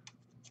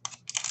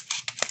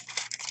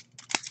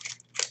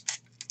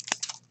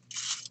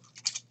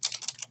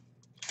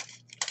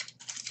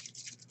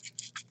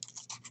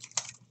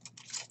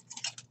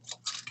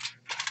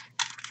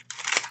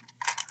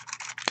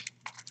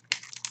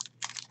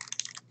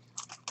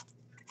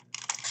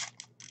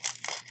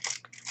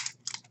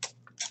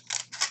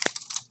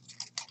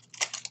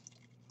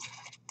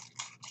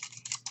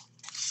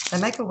 They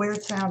make a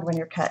weird sound when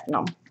you're cutting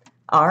them.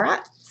 All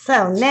right,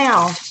 so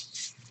now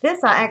this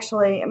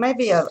it may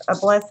be a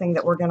blessing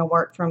that we're going to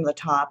work from the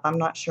top. I'm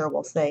not sure,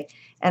 we'll see.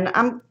 And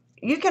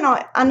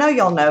I know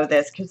y'all know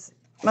this because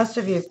most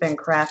of you have been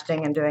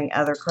crafting and doing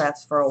other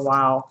crafts for a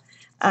while.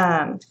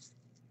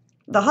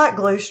 The hot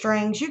glue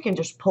strings you can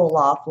just pull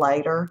off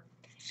later.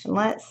 And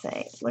let's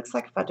see, looks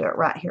like if I do it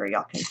right here,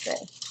 y'all can see.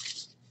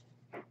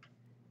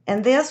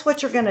 And this,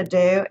 what you're going to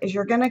do is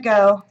you're going to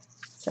go,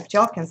 except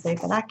y'all can see,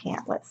 but I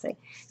can't. Let's see.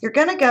 You're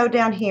going to go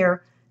down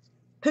here,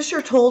 push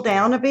your tool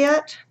down a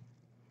bit,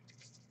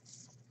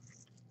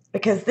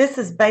 because this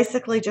is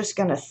basically just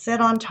going to sit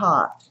on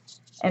top,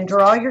 and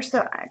draw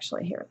yourself,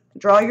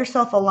 draw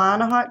yourself a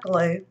line of hot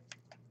glue.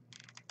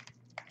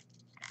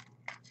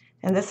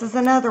 And this is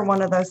another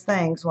one of those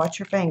things, watch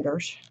your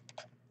fingers.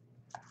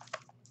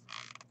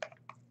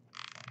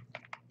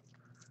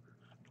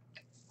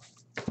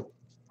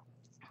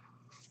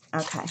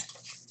 Okay.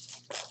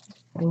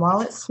 And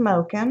while it's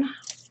smoking,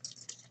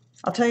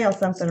 I'll tell y'all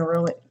something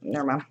really,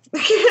 never mind.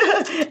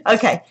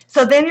 Okay,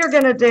 so then you're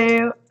going to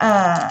do,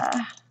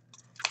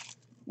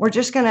 we're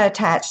just going to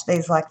attach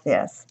these like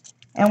this.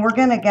 And we're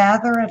going to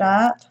gather it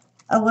up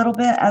a little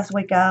bit as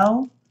we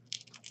go.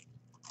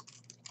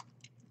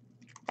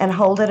 And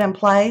hold it in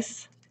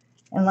place.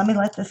 And let me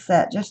let this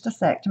set just a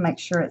sec to make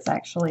sure it's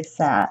actually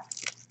set.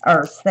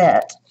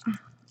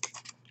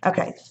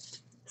 Okay,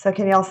 so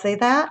can y'all see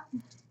that?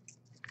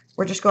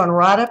 We're just going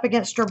right up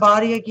against her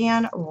body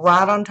again,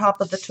 right on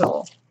top of the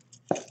tool.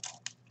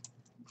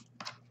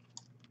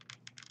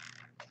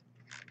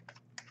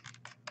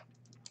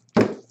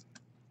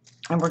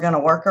 And we're going to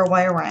work our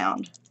way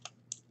around.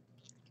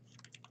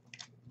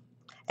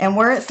 And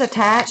where it's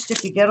attached,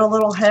 if you get a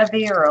little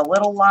heavy or a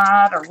little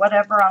light or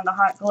whatever on the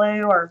hot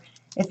glue, or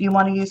if you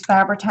want to use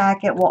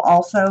Fabri-Tac, it will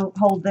also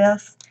hold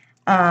this.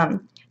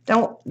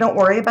 Don't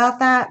worry about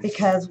that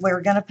because we're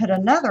going to put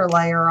another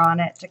layer on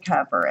it to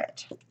cover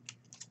it.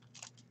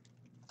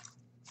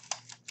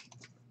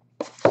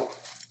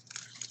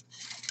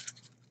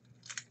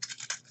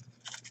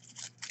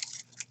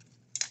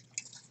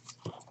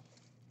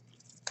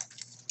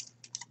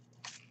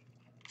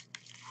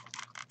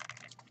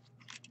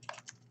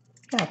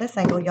 Yeah, this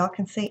angle y'all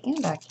can see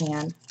and I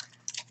can.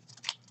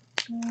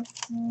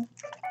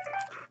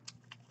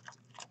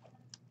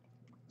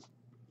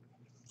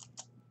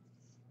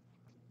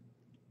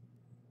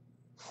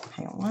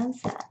 Hang on one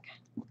sec.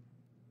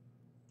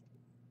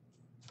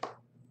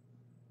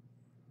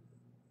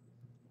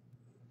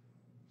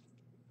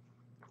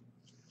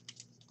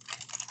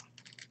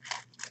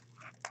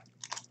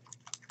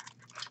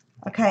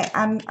 Okay,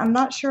 I'm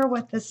not sure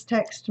what this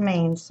text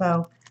means,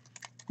 so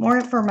more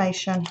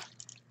information.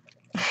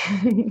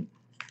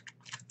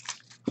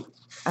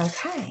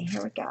 Okay,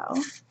 here we go.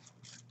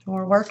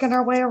 We're working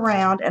our way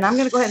around, and I'm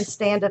going to go ahead and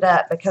stand it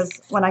up because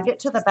when I get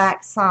to the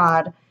back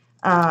side,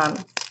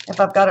 if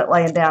I've got it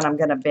laying down, I'm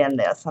going to bend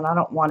this, and I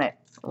don't want it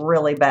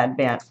really bad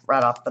bent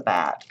right off the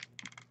bat.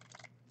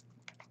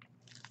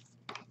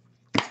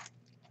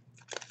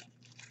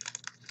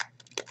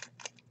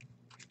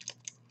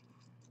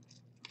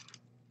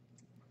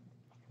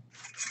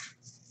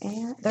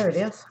 And there it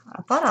is.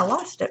 I thought I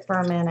lost it for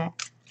a minute.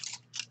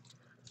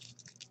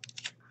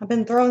 I've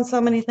been throwing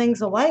so many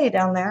things away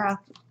down there, I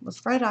was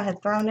afraid I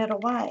had thrown it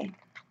away.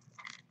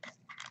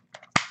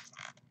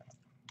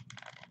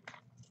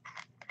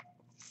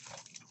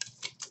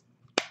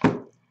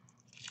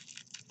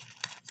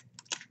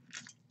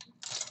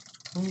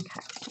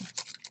 Okay.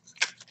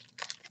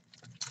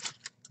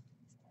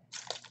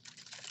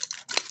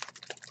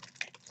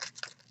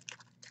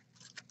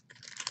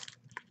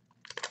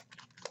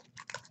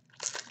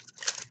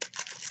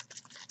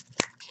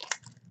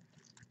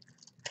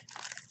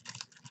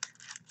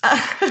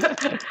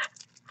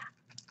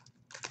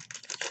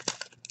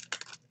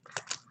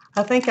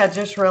 I think I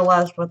just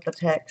realized what the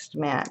text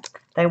meant.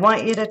 They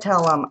want you to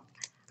tell them,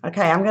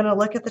 okay, I'm going to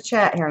look at the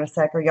chat here in a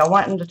sec. Are y'all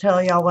wanting to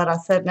tell y'all what I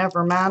said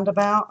never mind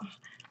about?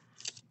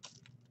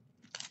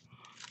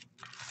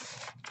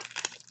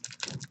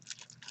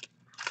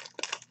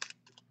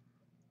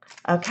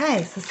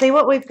 Okay, so see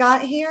what we've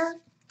got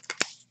here?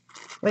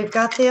 We've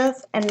got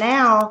this, and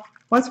now,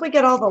 once we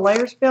get all the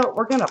layers built,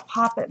 we're going to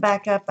pop it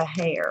back up a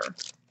hair.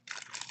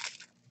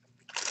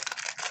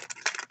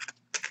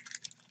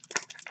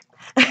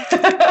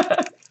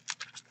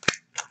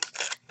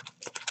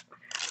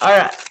 All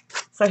right.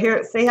 So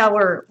here, see how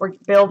we're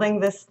building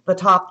the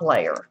top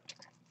layer.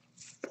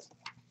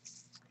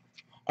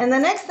 And the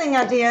next thing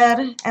I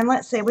did, and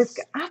let's see,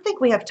 I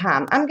think we have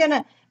time.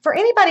 For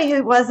anybody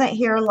who wasn't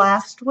here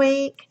last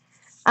week,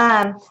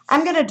 I'm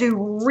gonna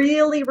do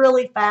really,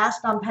 really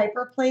fast on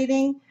paper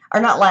pleating,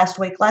 or not last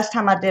week, last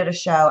time I did a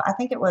show, I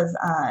think it was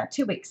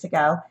 2 weeks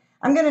ago.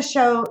 I'm gonna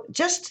show,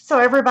 just so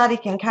everybody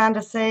can kind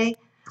of see.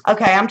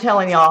 Okay, I'm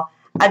telling y'all,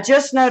 I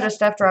just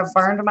noticed after I've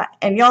burned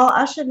and y'all,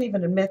 I shouldn't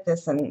even admit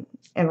this, and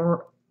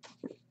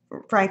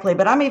frankly,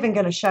 but I'm even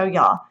gonna show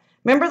y'all.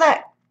 Remember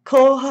that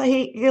cool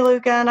heat glue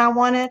gun I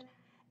wanted?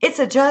 It's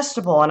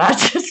adjustable, and I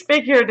just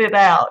figured it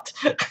out.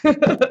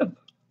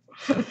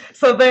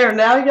 So there,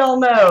 now y'all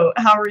know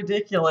how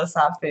ridiculous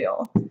I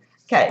feel.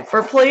 Okay,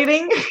 for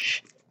pleating,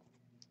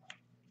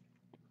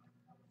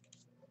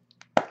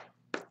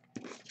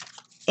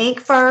 ink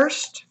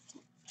first.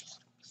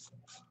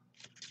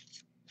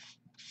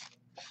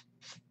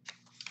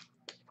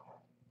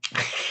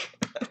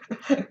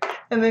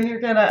 And then you're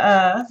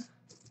gonna,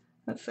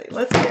 let's see,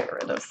 let's get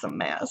rid of some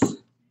mess.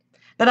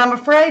 But I'm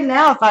afraid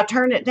now if I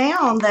turn it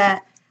down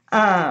that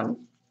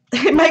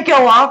it may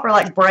go off or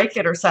like break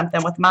it or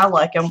something with my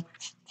luck, and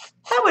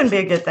that wouldn't be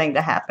a good thing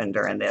to happen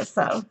during this.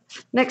 So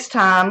next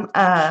time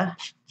I'll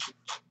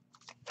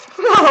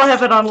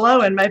have it on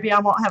low, and maybe I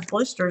won't have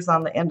blisters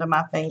on the end of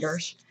my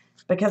fingers,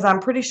 because I'm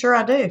pretty sure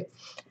I do.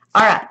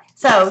 All right,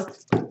 so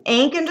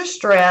ink and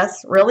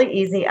distress, really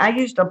easy. I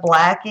used a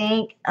black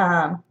ink,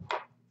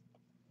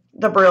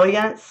 the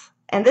Brilliance.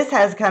 And this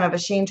has kind of a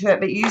sheen to it,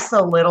 but you use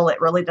so little,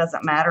 it really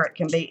doesn't matter. It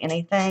can be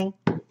anything.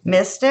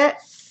 Mist it.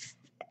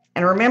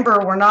 And remember,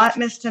 we're not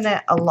misting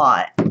it a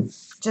lot.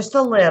 Just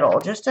a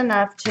little. Just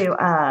enough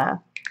to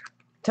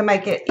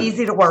make it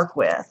easy to work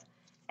with.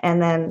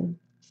 And then,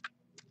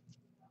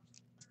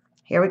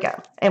 here we go.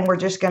 And we're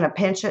just going to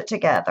pinch it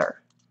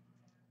together.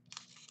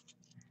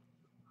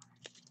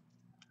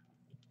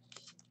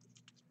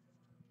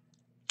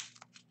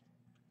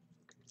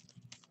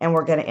 And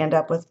we're going to end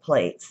up with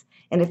plates.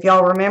 And if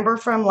y'all remember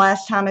from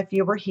last time, if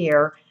you were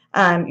here,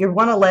 you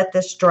want to let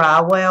this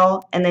dry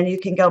well, and then you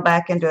can go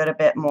back and do it a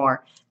bit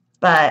more.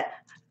 But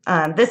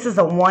this is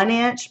a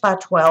 1-inch by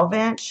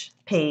 12-inch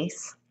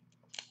piece.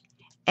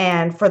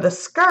 And for the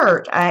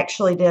skirt, I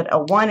actually did a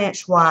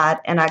 1-inch wide,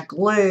 and I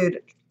glued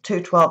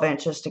 2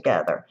 12-inches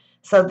together.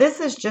 So this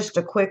is just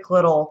a quick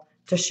little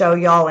to show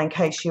y'all in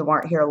case you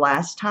weren't here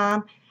last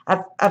time.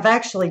 I've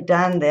actually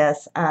done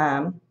this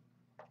ahead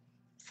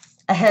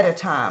of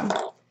time.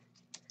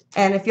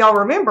 And if y'all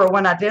remember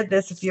when I did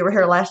this, if you were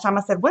here last time,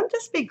 I said, wouldn't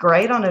this be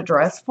great on a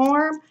dress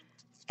form?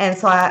 And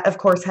so I, of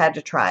course, had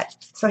to try it.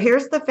 So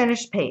here's the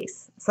finished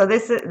piece. So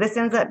this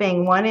ends up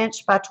being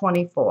 1-inch by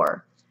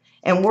 24.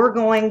 And we're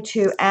going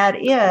to add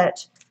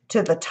it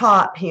to the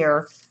top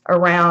here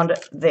around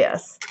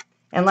this.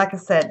 And like I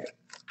said,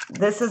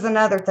 this is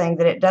another thing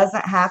that it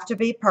doesn't have to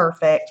be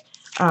perfect.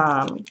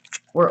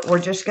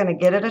 We're just going to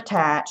get it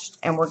attached,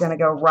 and we're going to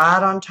go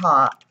right on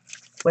top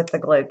with the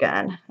glue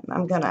gun. And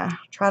I'm going to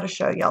try to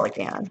show y'all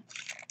again.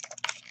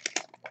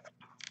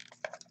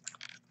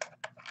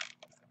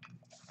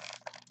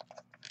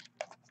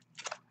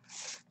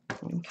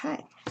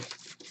 Okay.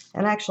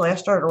 And actually, I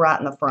started right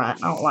in the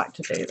front. I don't like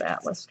to do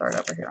that. Let's start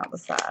over here on the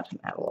side and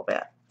add a little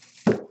bit.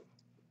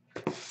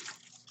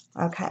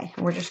 Okay,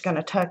 and we're just going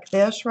to tuck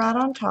this right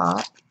on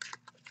top.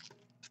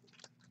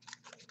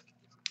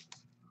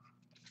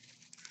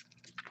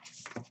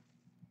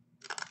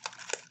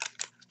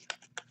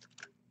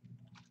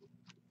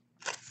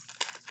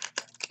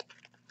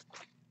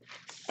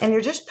 And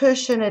you're just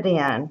pushing it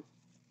in.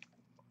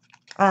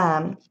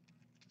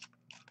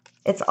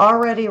 It's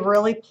already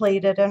really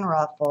pleated and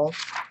ruffled.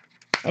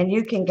 And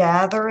you can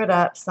gather it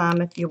up some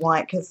if you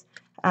want, because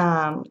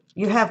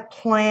you have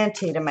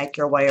plenty to make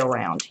your way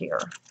around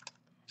here.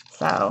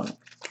 So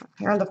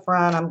here in the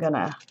front, I'm going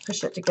to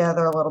push it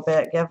together a little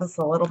bit, give us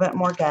a little bit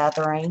more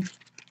gathering.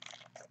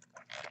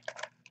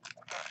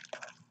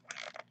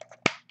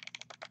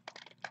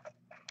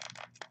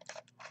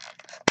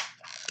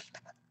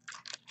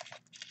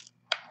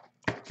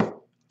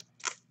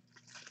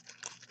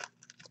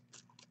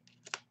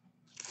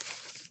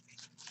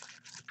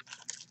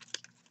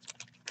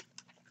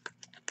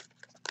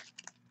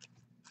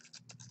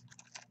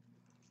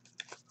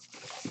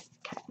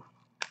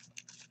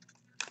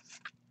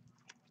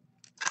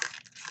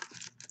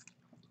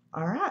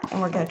 All right, and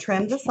we're going to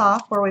trim this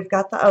off where we've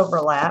got the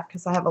overlap,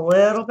 because I have a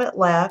little bit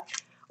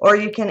left. Or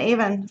you can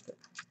even,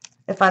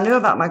 if I knew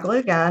about my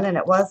glue gun and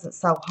it wasn't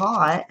so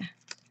hot,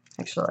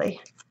 actually,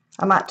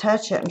 I might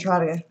touch it and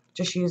try to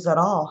just use it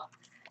all.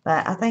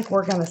 But I think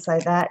we're going to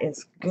say that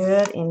is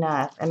good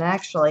enough. And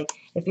actually,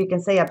 if you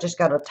can see, I've just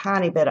got a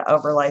tiny bit of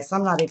overlay, so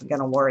I'm not even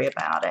going to worry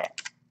about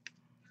it.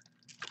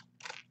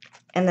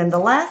 And then the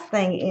last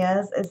thing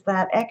is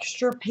that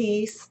extra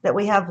piece that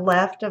we have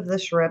left of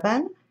this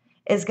ribbon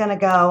is going to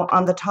go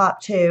on the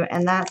top too,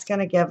 and that's going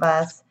to give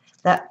us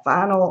that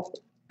final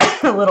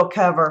little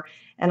cover.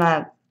 And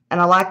I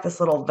like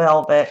this little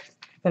velvet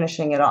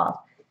finishing it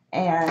off.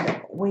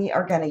 and we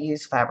are going to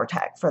use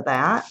Fabri-Tac for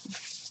that.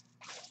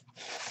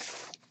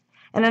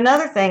 And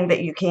another thing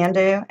that you can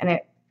do, and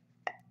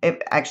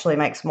it actually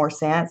makes more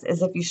sense,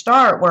 is if you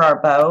start where our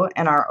bow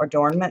and our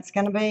adornment's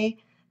going to be,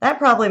 that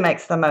probably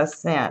makes the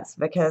most sense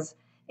because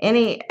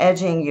any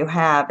edging you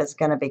have is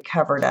going to be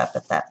covered up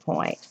at that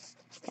point.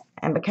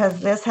 And because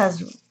this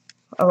has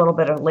a little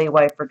bit of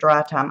leeway for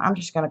dry time, I'm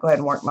just going to go ahead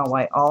and work my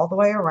way all the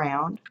way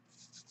around.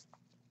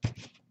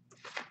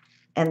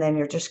 And then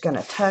you're just going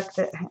to tuck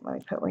it. Let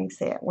me put where you can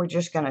see it. We're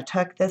just going to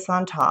tuck this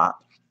on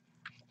top.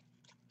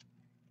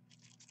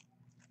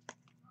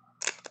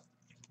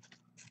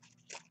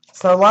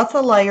 So lots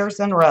of layers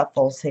and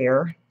ruffles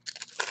here.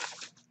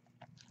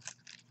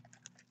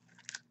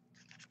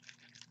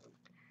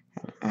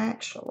 And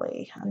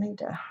actually, I need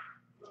to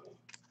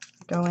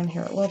go in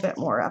here a little bit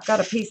more. I've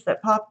got a piece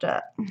that popped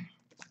up.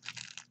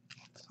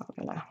 So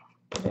I'm going to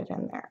put it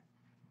in there.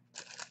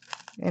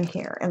 In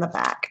here, in the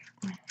back.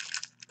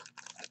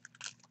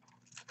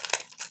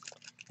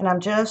 And I'm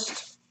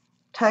just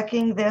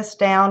tucking this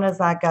down as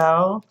I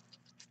go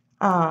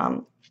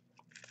on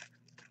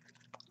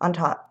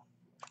top.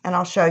 And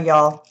I'll show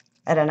y'all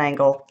at an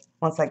angle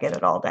once I get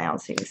it all down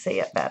so you can see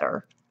it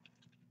better.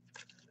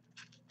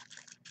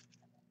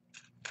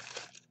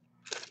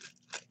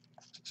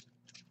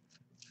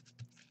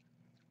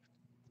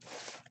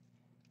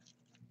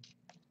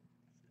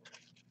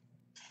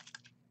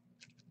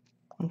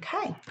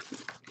 Okay,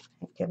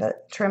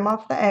 trim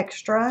off the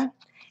extra.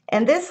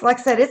 And this, like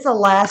I said, it's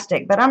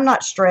elastic, but I'm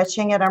not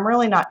stretching it. I'm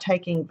really not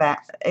taking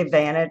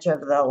advantage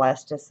of the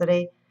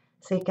elasticity.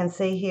 So you can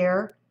see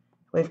here,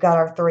 we've got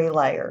our 3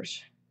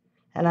 layers.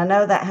 And I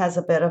know that has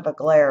a bit of a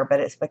glare, but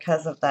it's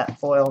because of that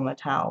foil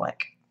metallic.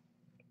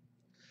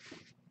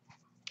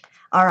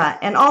 All right,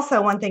 and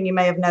also one thing you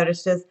may have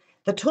noticed is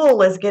the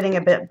tool is getting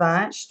a bit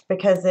bunched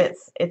because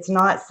it's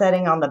not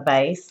setting on the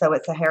base, so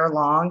it's a hair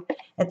long.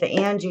 At the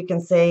end, you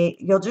can see,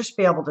 you'll just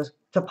be able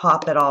to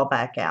pop it all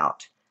back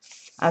out.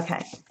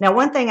 Okay, now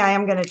one thing I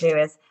am going to do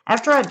is,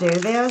 after I do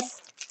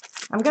this,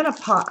 I'm going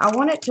to pop, I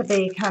want it to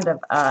be kind of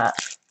up.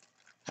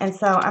 And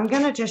so I'm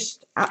going to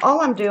just,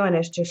 all I'm doing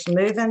is just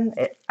moving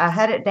it. I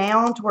had it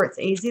down to where it's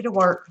easy to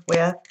work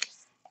with.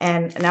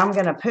 And now I'm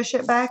going to push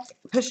it back,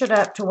 push it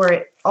up to where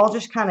it all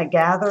just kind of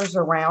gathers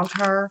around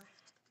her.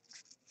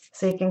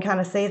 So you can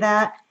kind of see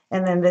that.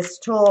 And then this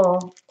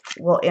tool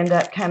will end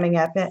up coming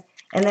up it.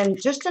 And then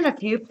just in a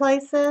few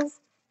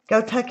places,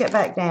 go tuck it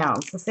back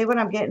down. So see what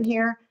I'm getting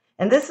here?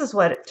 And this is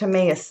what, to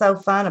me, is so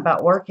fun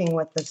about working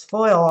with this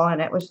foil.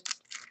 And it was,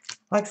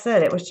 like I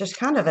said, it was just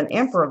kind of an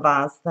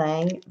improvised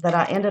thing that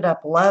I ended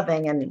up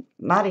loving and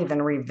might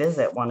even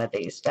revisit one of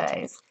these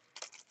days.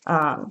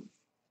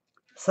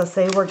 So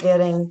see, we're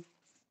getting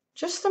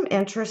just some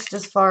interest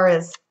as far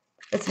as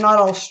it's not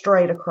all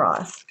straight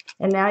across.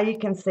 And now you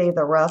can see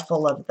the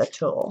ruffle of the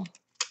tool.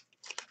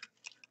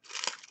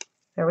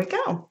 There we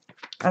go.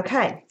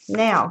 Okay,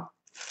 now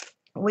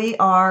we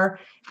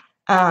are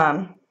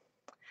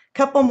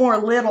couple more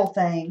little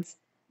things.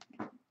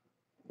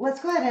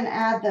 Let's go ahead and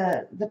add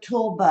the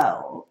tool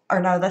bow. Or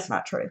no, that's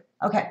not true.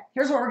 Okay,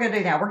 here's what we're going to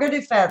do now. We're going to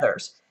do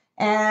feathers.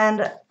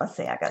 And let's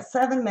see, I got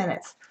 7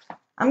 minutes.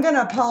 I'm going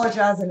to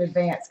apologize in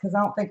advance because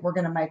I don't think we're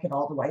going to make it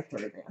all the way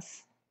through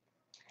this.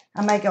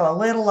 I may go a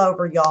little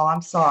over, y'all.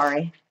 I'm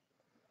sorry.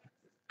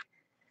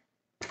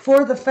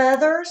 For the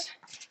feathers,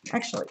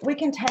 actually, we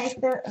can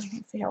take the, let's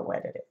see how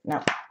wet it is.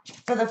 No.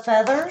 For the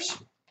feathers,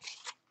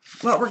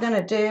 what we're going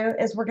to do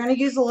is we're going to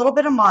use a little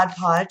bit of Mod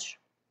Podge.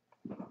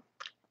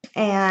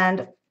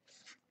 And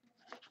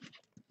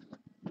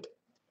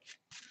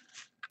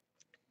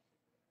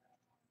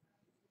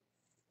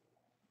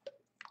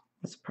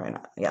that's probably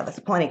not, yeah, that's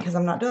plenty because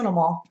I'm not doing them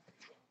all.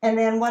 And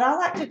then what I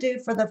like to do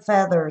for the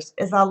feathers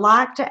is I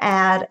like to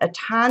add a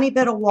tiny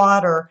bit of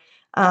water.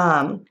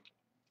 And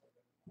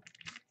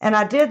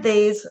I did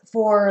these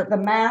for the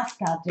mask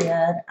I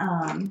did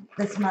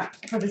this month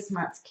for this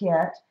month's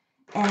kit.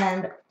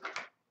 And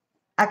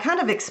I kind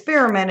of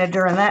experimented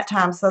during that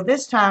time. So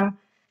this time,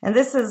 and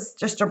this is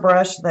just a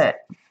brush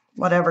that,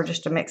 whatever,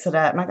 just to mix it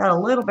up. And I got a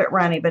little bit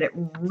runny, but it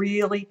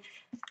really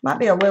might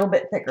be a little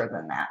bit thicker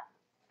than that.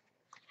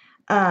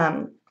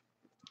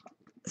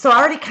 So I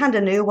already kind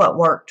of knew what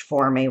worked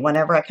for me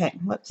whenever I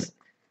came, whoops,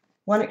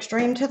 one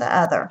extreme to the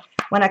other.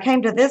 When I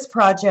came to this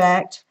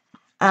project,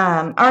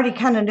 I already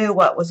kind of knew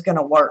what was going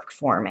to work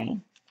for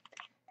me.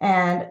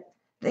 And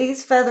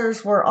these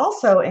feathers were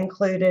also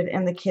included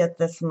in the kit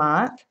this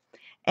month.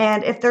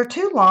 And if they're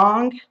too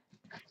long,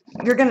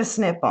 you're going to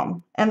snip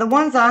them. And the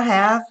ones I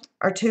have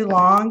are too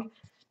long.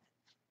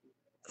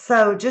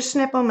 So just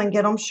snip them and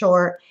get them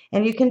short.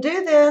 And you can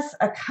do this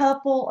a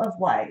couple of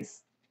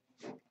ways.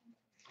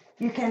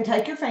 You can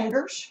take your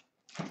fingers,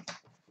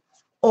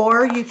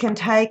 or you can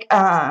take,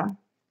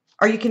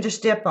 or you can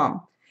just dip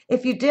them.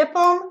 If you dip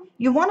them,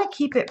 you want to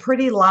keep it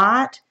pretty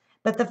light,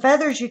 but the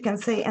feathers you can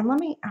see, and let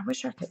me, I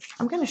wish I could,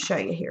 I'm going to show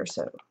you here,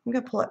 so I'm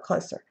going to pull it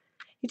closer.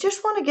 You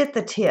just want to get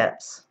the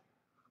tips,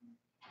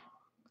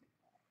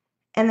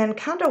 and then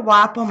kind of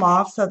wipe them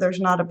off so there's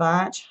not a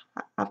bunch.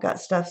 I've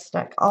got stuff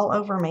stuck all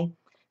over me.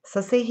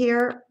 So see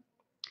here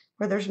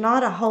where there's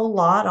not a whole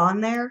lot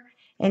on there,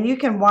 and you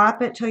can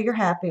wipe it till you're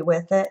happy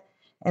with it.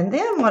 And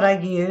then what I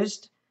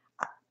used,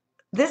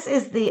 this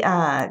is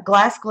the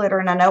glass glitter,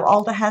 and I know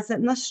Ulta has it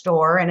in the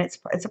store, and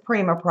it's a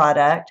Prima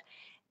product.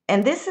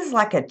 And this is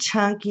like a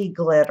chunky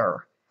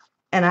glitter,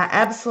 and I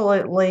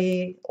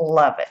absolutely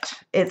love it.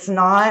 It's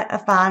not a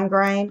fine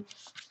grain,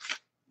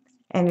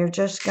 and you're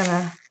just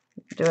gonna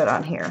do it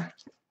on here,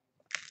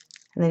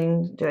 and then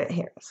you can do it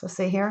here. So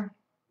see here?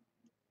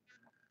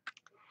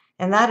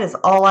 And that is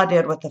all I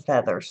did with the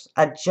feathers.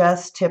 I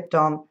just tipped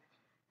them,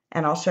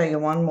 and I'll show you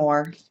one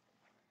more.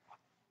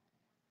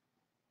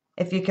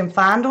 If you can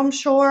find them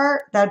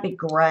short, that'd be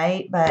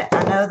great, but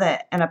I know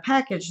that in a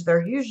package,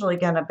 they're usually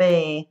going to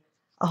be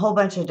a whole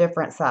bunch of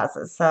different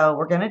sizes. So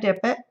we're going to dip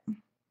it.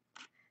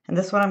 And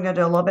this one I'm going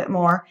to do a little bit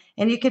more.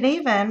 And you can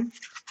even,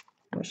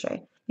 let me show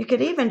you, you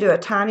could even do a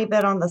tiny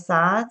bit on the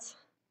sides.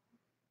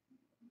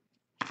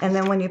 And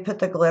then when you put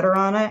the glitter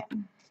on it,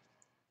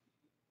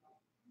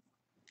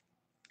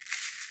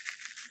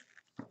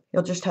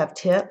 you'll just have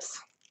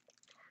tips.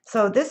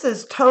 So this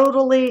is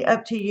totally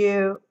up to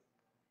you.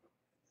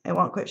 It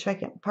won't quit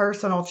shaking.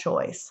 Personal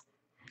choice.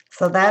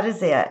 So that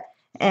is it.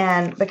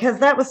 And because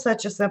that was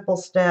such a simple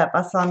step,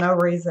 I saw no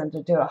reason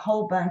to do a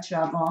whole bunch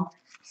of them.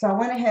 So I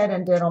went ahead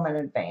and did them in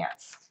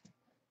advance.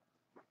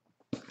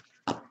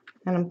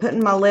 And I'm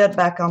putting my lid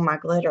back on my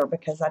glitter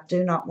because I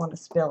do not want to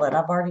spill it.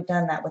 I've already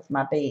done that with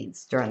my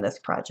beads during this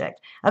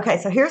project. Okay,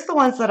 so here's the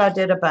ones that I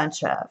did a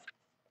bunch of.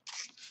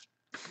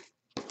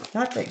 You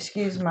have to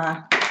excuse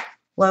my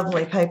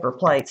lovely paper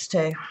plates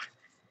too.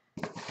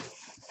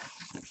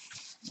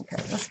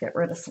 Okay, let's get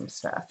rid of some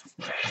stuff.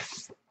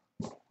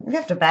 We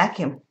have to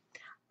vacuum.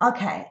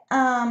 Okay,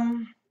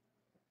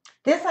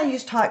 this I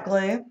used hot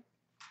glue,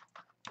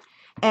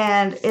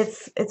 and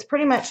it's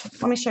pretty much,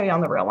 let me show you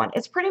on the real one.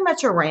 It's pretty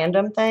much a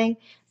random thing,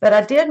 but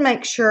I did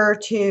make sure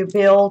to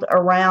build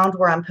around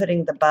where I'm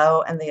putting the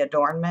bow and the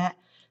adornment.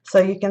 So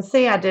you can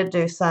see I did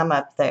do some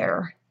up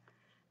there.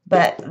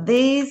 But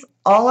these,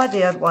 all I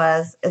did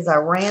is I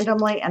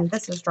randomly, and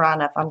this is dry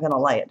enough, I'm going to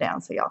lay it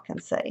down so y'all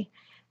can see.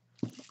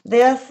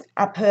 This,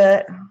 I'll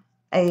save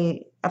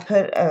a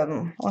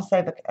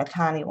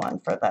tiny one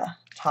for the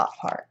top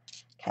part.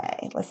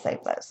 Okay, let's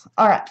save those.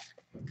 All right,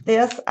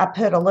 this, I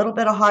put a little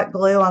bit of hot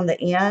glue on the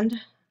end,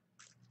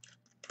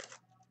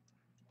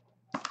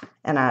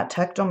 and I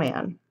tucked them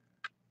in.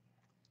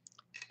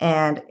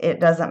 And it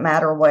doesn't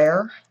matter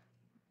where,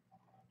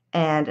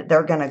 and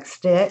they're going to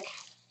stick,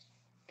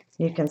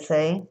 you can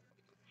see.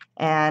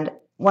 And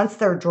once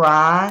they're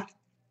dry,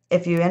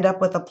 if you end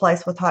up with a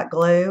place with hot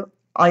glue,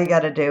 all you got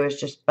to do is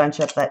just bunch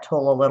up that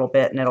tool a little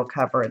bit and it'll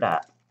cover it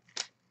up.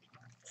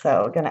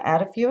 So we're going to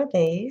add a few of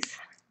these.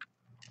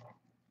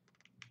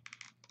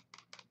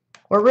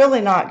 We're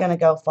really not going to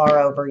go far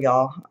over,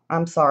 y'all.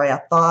 I'm sorry. I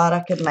thought I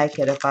could make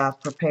it if I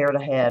prepared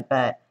ahead,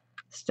 but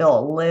still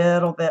a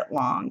little bit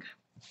long.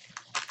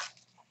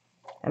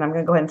 And I'm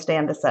going to go ahead and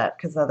stand this up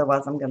because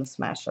otherwise I'm going to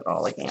smash it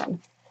all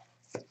again.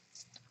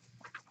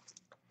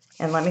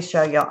 And let me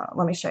show y'all.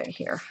 Let me show you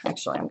here.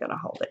 Actually, I'm going to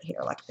hold it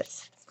here like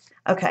this.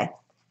 Okay.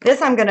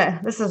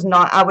 This is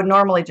not, I would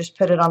normally just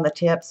put it on the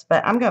tips,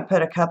 but I'm going to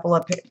put a couple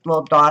of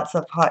little dots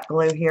of hot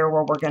glue here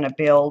where we're going to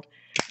build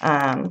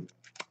the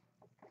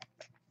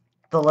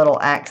little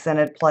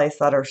accented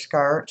place on her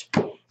skirt.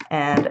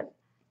 And,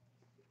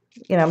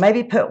 you know,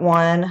 maybe put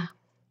one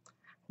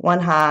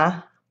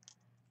high.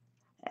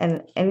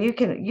 And you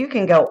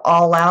can go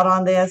all out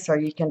on this, or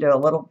you can do a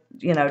little,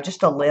 you know,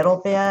 just a little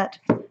bit.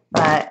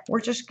 But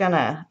we're just going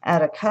to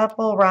add a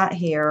couple right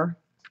here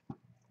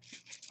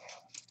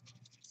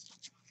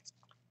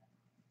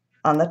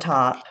on the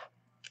top.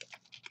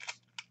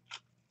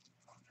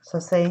 So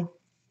see,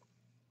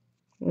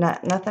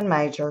 nothing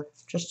major,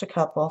 just a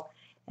couple.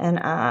 And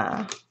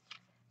then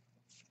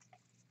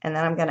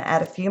I'm going to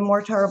add a few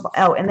more to her.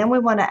 Oh, and then we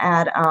want to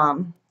add, I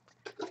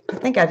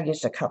think I've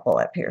used a couple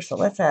up here, so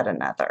let's add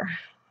another.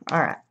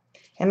 All right.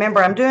 And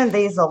remember, I'm doing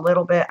these a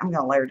little bit. I'm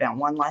going to layer down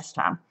one last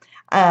time.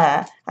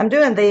 I'm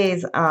doing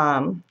these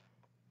a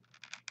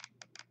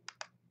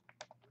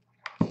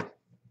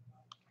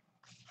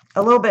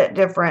little bit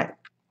different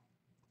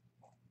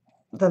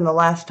than the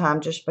last time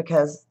just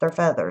because they're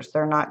feathers.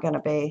 They're not going to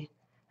be,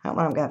 that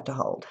one I'm going to have to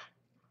hold.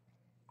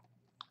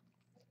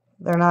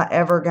 They're not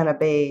ever going to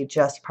be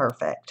just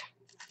perfect.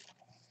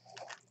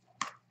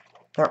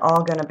 They're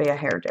all going to be a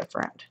hair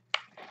different,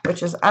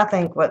 which is, I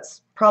think,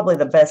 what's probably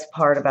the best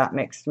part about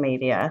mixed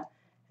media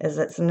is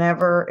it's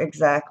never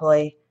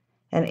exactly,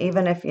 and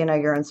even if, you know,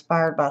 you're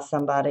inspired by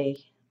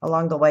somebody,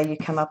 along the way you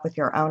come up with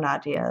your own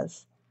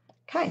ideas.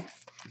 Okay,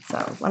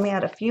 so let me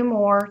add a few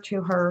more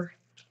to her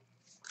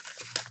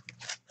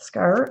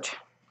skirt.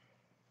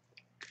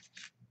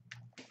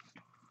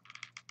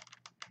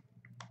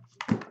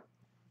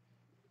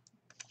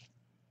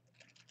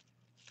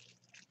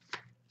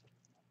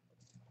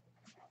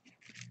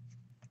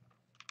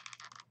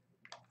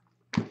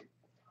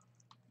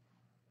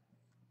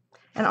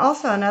 And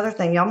also another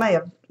thing y'all may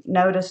have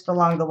noticed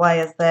along the way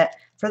is that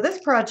for this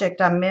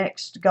project I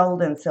mixed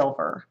gold and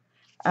silver.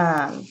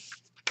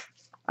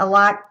 I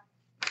like,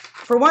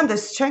 for one,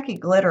 this chunky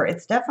glitter,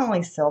 it's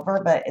definitely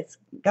silver, but it's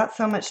got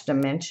so much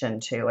dimension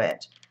to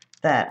it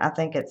that I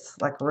think it's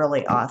like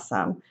really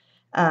awesome.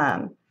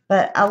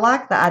 But I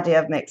like the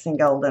idea of mixing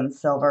gold and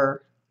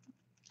silver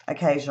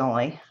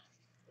occasionally.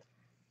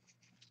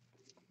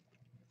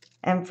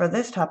 And for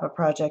this type of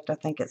project, I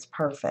think it's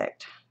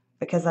perfect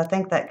because I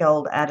think that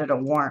gold added a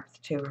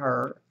warmth to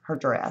her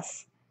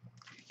dress.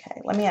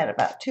 Okay, let me add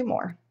about 2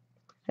 more.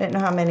 I didn't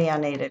know how many I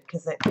needed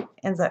because it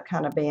ends up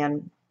kind of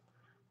being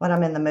what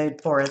I'm in the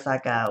mood for as I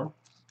go.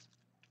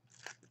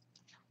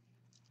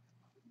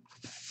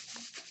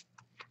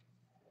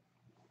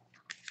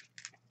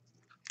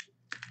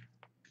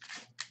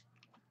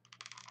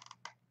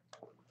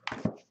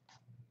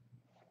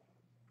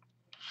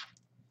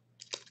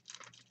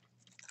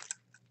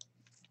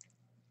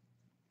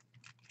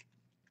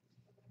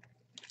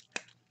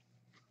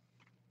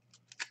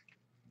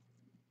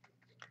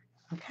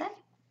 Okay.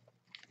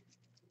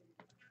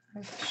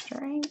 There's the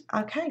string.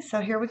 Okay,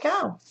 so here we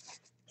go.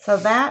 So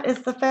that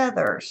is the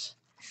feathers.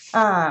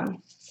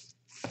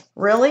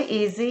 Really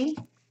easy.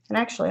 And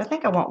actually, I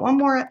think I want one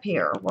more up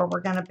here where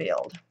we're going to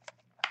build.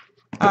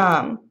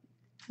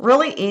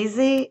 Really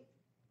easy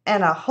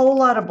and a whole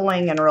lot of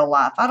bling in real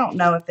life. I don't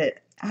know if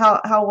it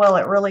how well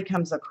it really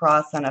comes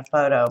across in a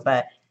photo,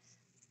 but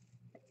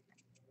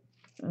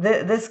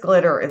this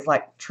glitter is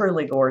like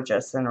truly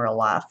gorgeous in real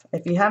life.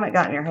 If you haven't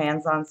gotten your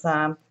hands on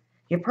some,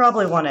 you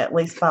probably want to at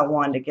least buy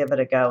one to give it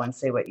a go and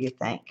see what you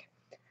think.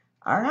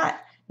 All right,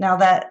 now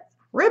that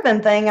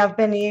ribbon thing I've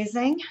been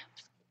using,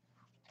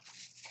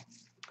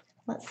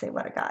 let's see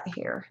what I got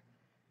here.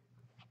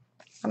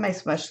 I may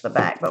smush the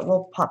back, but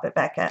we'll pop it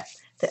back up.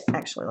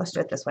 Actually, let's do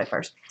it this way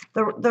first.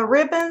 The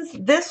ribbons,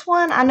 this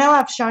one, I know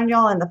I've shown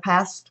y'all in the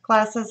past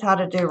classes how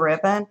to do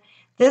ribbon.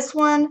 This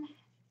one,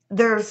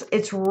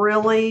 it's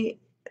really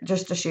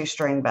just a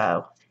shoestring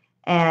bow.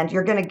 And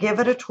you're going to give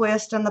it a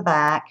twist in the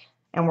back,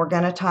 and we're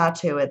going to tie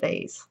 2 of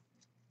these.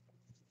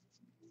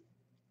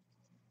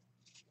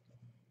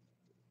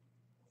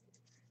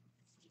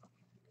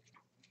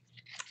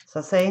 So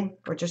see,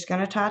 we're just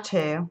going to tie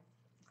 2.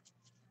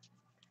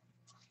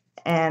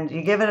 And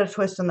you give it a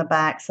twist in the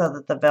back so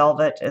that the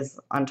velvet is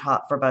on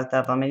top for both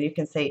of them. And you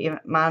can see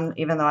mine,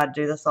 even though I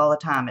do this all the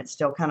time, it's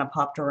still kind of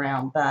popped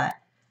around, but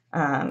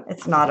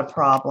it's not a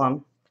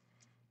problem.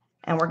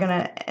 And we're going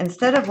to,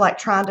 instead of like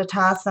trying to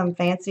tie some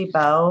fancy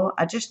bow,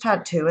 I just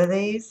tied 2 of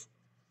these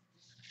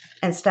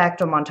and stacked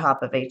them on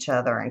top of each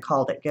other and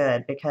called it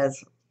good,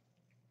 because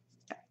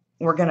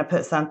we're going to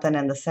put something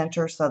in the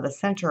center, so the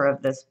center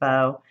of this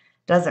bow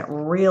doesn't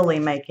really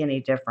make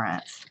any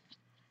difference.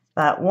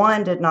 But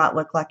one did not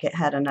look like it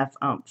had enough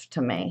oomph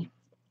to me.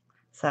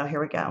 So here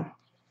we go.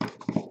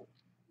 Okay.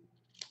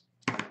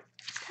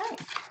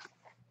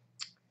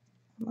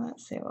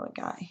 Let's see what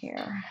we got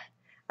here.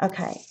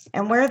 Okay,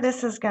 and where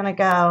this is going to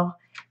go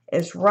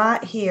is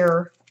right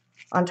here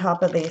on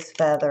top of these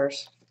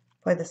feathers.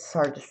 Boy, this is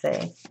hard to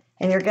see.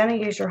 And you're going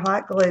to use your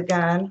hot glue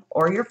gun,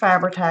 or your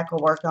Fabri-Tac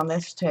will work on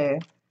this too.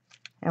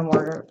 And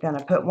we're going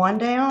to put one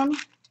down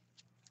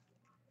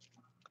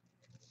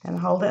and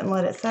hold it and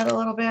let it set a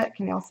little bit.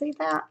 Can y'all see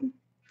that?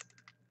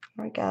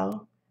 There we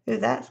go. Ooh,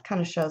 that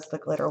kind of shows the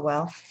glitter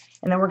well.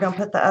 And then we're going to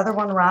put the other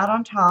one right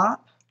on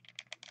top.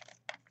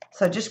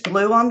 So just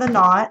glue on the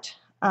knot,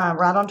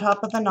 right on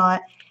top of the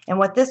knot. And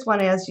what this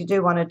one is, you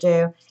do want to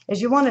do,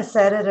 is you want to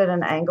set it at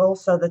an angle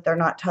so that they're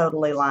not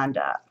totally lined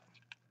up.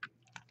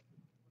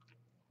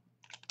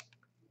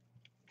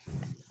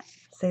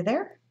 See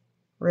there?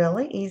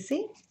 Really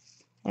easy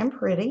and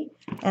pretty.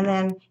 And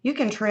then you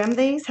can trim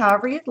these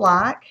however you'd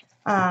like.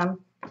 I'm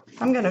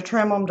going to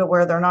trim them to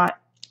where they're not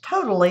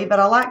totally, but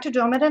I like to do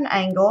them at an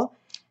angle.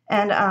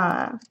 And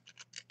I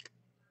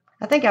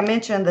think I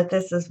mentioned that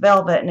this is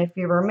velvet, and if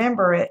you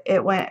remember,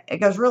 it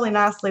goes really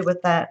nicely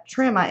with that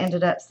trim I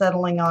ended up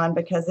settling on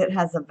because it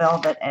has a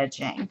velvet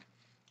edging.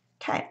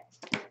 Okay,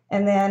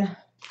 and then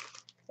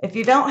if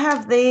you don't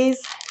have these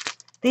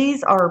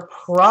are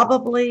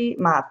probably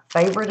my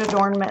favorite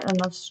adornment in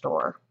the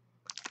store.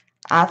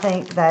 I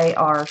think they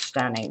are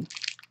stunning.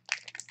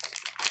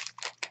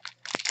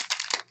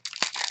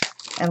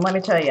 And let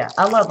me tell you,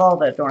 I love all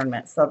the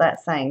adornments, so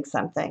that's saying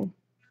something.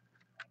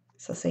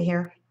 So see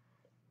here?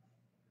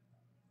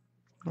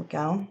 There we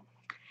go.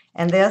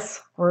 And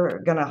this, we're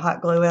going to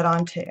hot glue it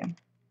on too.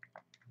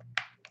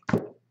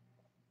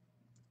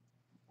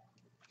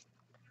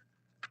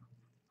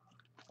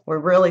 We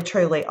really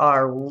truly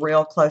are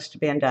real close to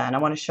being done. I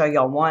want to show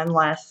y'all one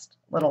last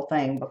little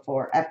thing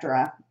after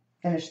I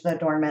finish the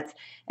adornments.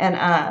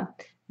 And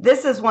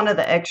this is one of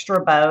the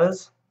extra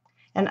bows.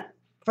 And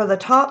for the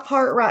top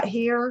part right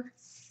here,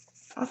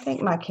 I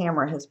think my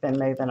camera has been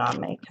moving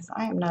on me because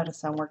I am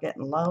noticing we're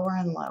getting lower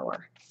and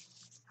lower.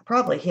 I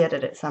probably hit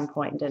it at some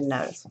point and didn't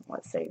notice.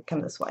 Let's see,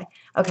 come this way.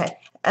 Okay,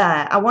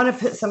 I want to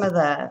put some of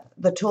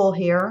the tulle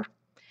here,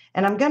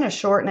 and I'm going to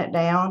shorten it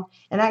down.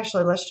 And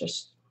actually, let's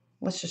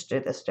just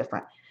do this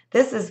different.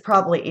 This is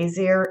probably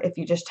easier if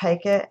you just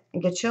take it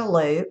and get you a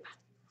loop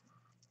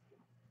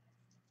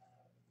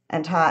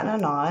and tighten a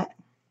knot.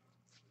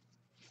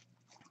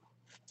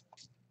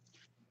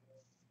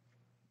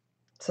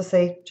 So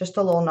see, just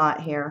a little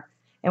knot here.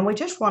 And we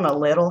just want a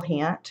little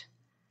hint.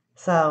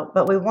 So,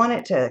 but we want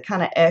it to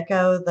kind of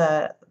echo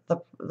the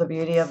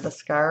beauty of the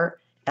skirt.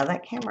 Now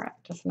that camera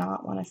does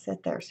not want to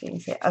sit there so you can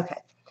see it. Okay.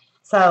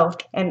 So,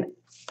 and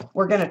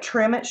we're going to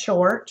trim it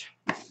short.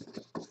 Let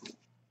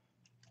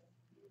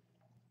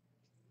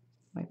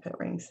me put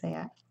ring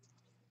set.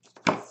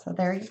 So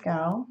there you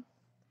go.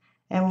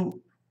 And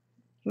you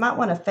might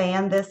want to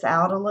fan this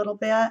out a little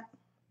bit.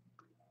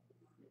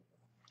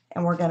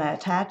 And we're going to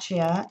attach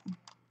it.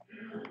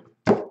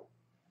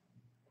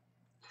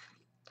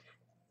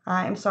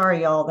 I am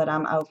sorry, y'all, that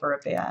I'm over a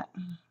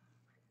bit.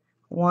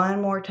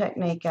 One more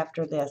technique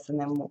after this, and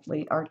then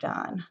we are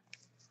done.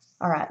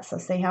 All right, so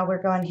see how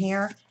we're going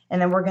here?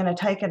 And then we're going to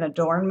take an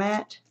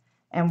adornment,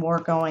 and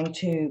we're going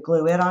to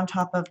glue it on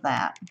top of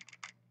that.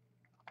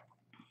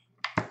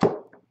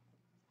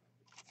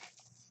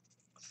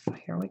 So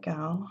here we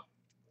go.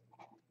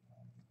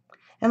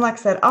 And like I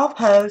said, I'll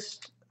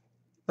post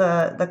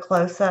the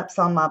close-ups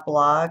on my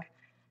blog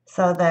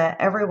so that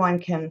everyone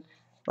can,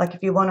 like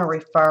if you want to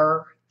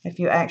refer, if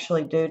you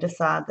actually do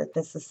decide that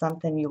this is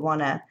something you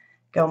want to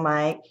go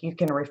make, you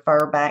can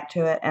refer back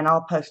to it, and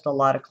I'll post a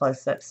lot of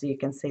close-ups so you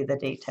can see the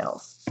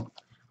details.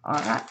 All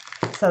right,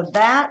 so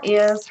that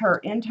is her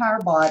entire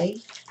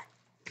body.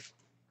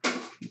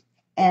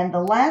 And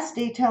the last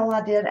detail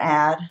I did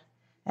add,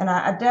 and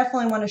I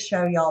definitely want to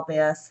show y'all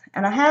this,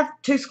 and I have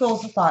two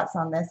schools of thoughts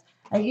on this.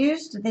 I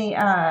used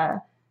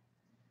the,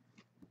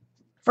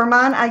 for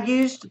mine, I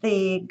used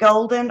the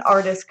Golden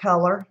Artist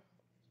Color,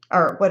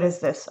 or what is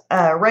this?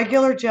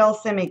 Regular gel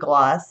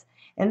semi-gloss.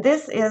 And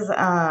this is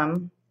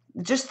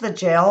just the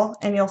gel,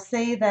 and you'll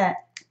see that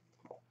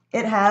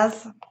it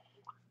has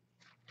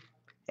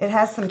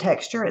some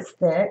texture. It's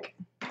thick.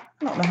 I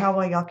don't know how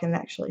well y'all can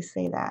actually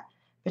see that,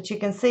 but you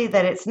can see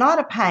that it's not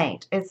a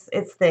paint. It's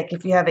thick.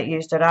 If you haven't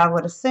used it, I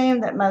would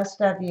assume that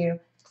most of you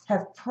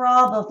have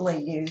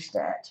probably used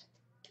it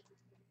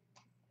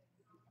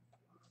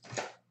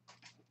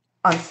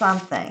on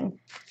something,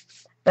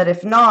 but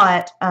if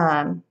not,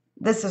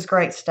 this is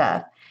great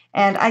stuff.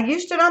 And I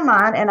used it on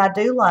mine, and I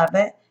do love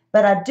it,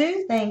 but I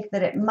do think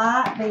that it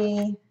might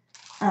be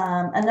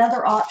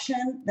another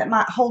option that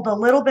might hold a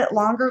little bit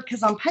longer,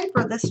 because on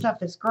paper this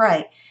stuff is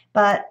great,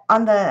 but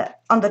on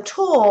the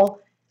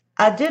tool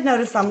I did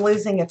notice I'm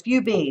losing a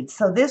few beads.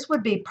 So this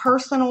would be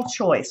personal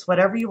choice,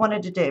 whatever you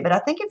wanted to do. But I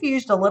think if you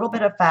used a little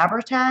bit of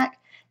Fabri-Tac,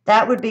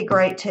 that would be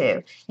great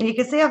too. And you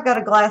can see I've got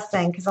a glass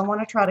thing because I want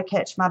to try to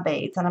catch my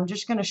beads. And I'm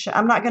just going to show,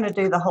 I'm not going to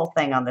do the whole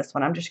thing on this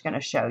one. I'm just going to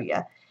show you.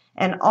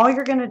 And all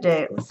you're going to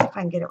do, let's see if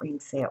I can get it where you can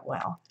see it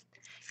well.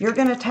 You're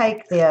going to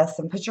take this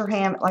and put your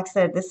hand, like I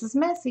said, this is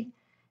messy,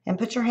 and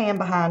put your hand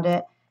behind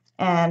it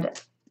and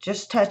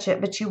just touch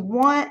it. But you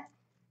want,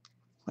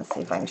 let's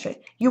see if I can show you.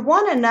 You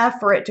want enough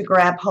for it to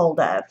grab hold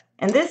of.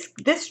 And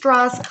this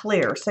dries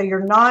clear, so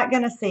you're not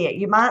going to see it.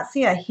 You might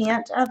see a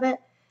hint of it,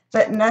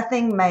 but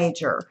nothing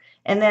major.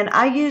 And then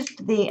I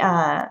used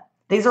the,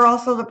 these are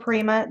also the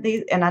Prima,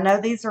 these, and I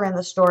know these are in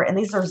the store, and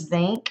these are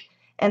zinc,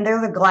 and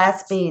they're the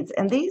glass beads.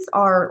 And these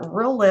are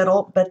real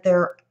little, but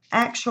they're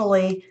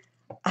actually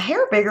a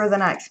hair bigger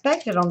than I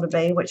expected them to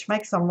be, which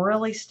makes them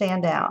really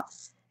stand out.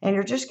 And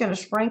you're just going to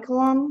sprinkle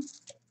them.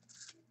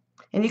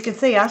 And you can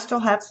see I still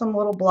have some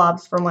little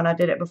blobs from when I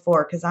did it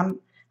before, because I'm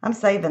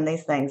saving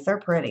these things. They're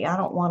pretty. I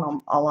don't want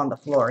them all on the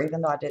floor,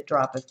 even though I did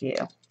drop a few.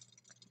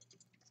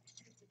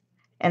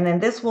 And then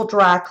this will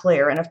dry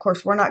clear. And of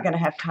course, we're not going to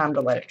have time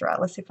to let it dry.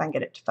 Let's see if I can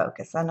get it to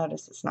focus. I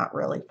notice it's not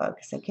really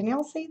focusing. Can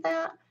y'all see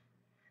that?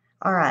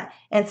 All right.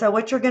 And so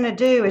what you're going to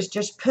do is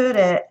just put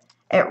it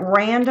at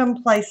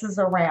random places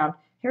around.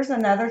 Here's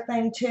another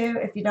thing too.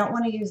 If you don't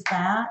want to use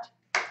that,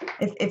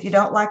 if you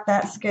don't like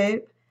that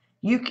scoop,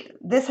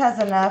 this has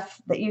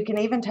enough that you can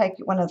even take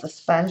one of the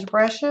sponge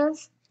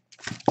brushes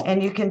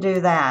and you can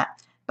do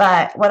that.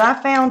 But what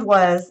I found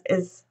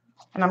is,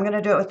 and I'm going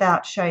to do it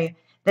without to show you,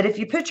 that if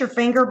you put your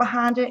finger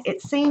behind it,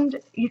 it seemed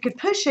you could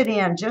push it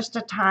in just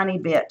a tiny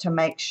bit to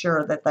make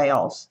sure that they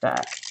all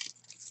stuck.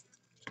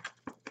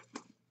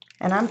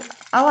 And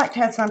I like to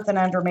have something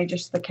under me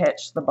just to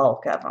catch the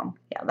bulk of them.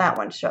 Yeah, that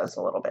one shows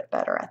a little bit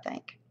better, I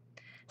think.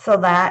 So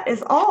that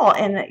is all.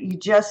 And you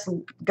just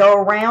go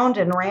around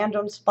in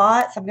random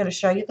spots. I'm going to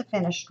show you the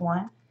finished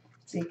one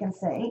so you can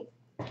see.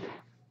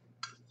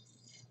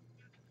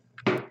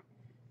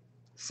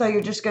 So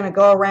you're just going to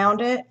go around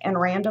it in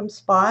random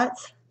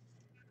spots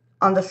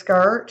on the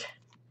skirt.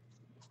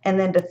 And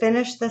then to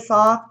finish this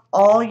off,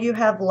 all you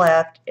have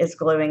left is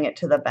gluing it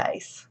to the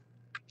base.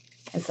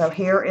 And so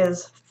here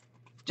is,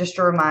 just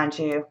to remind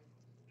you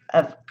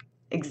of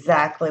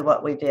exactly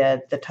what we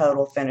did, the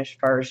total finished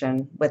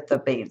version with the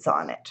beads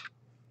on it.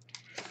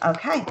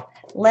 Okay,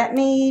 let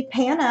me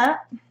pan up.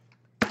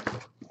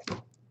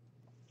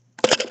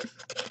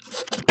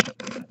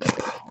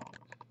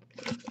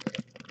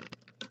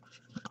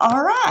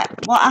 All right,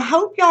 well, I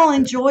hope y'all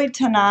enjoyed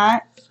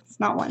tonight.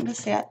 It's not wanting to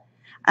sit.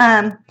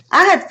 I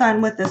had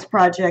fun with this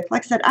project.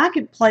 Like I said, I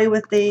could play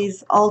with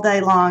these all day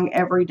long,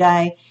 every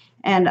day,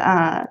 and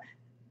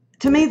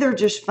to me, they're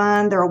just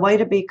fun. They're a way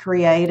to be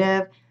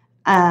creative.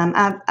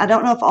 I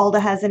don't know if Alda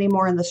has any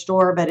more in the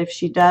store, but if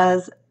she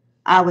does,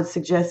 I would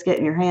suggest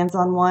getting your hands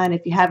on one.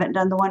 If you haven't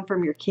done the one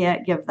from your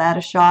kit, give that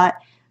a shot.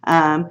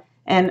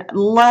 And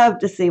love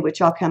to see what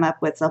y'all come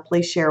up with, so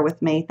please share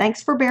with me.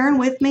 Thanks for bearing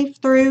with me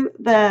through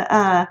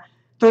the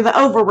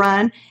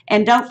overrun.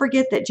 And don't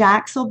forget that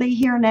Jax will be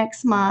here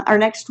next month or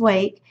next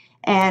week.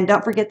 And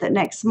don't forget that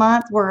next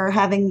month we're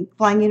having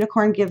Flying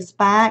Unicorn Gives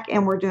Back,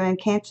 and we're doing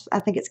cancer. I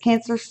think it's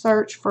Cancer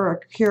Search for a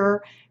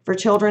Cure for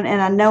Children,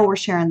 and I know we're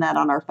sharing that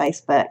on our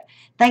Facebook.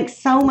 Thanks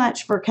so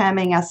much for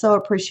coming. I so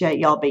appreciate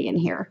y'all being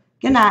here.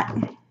 Good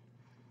night.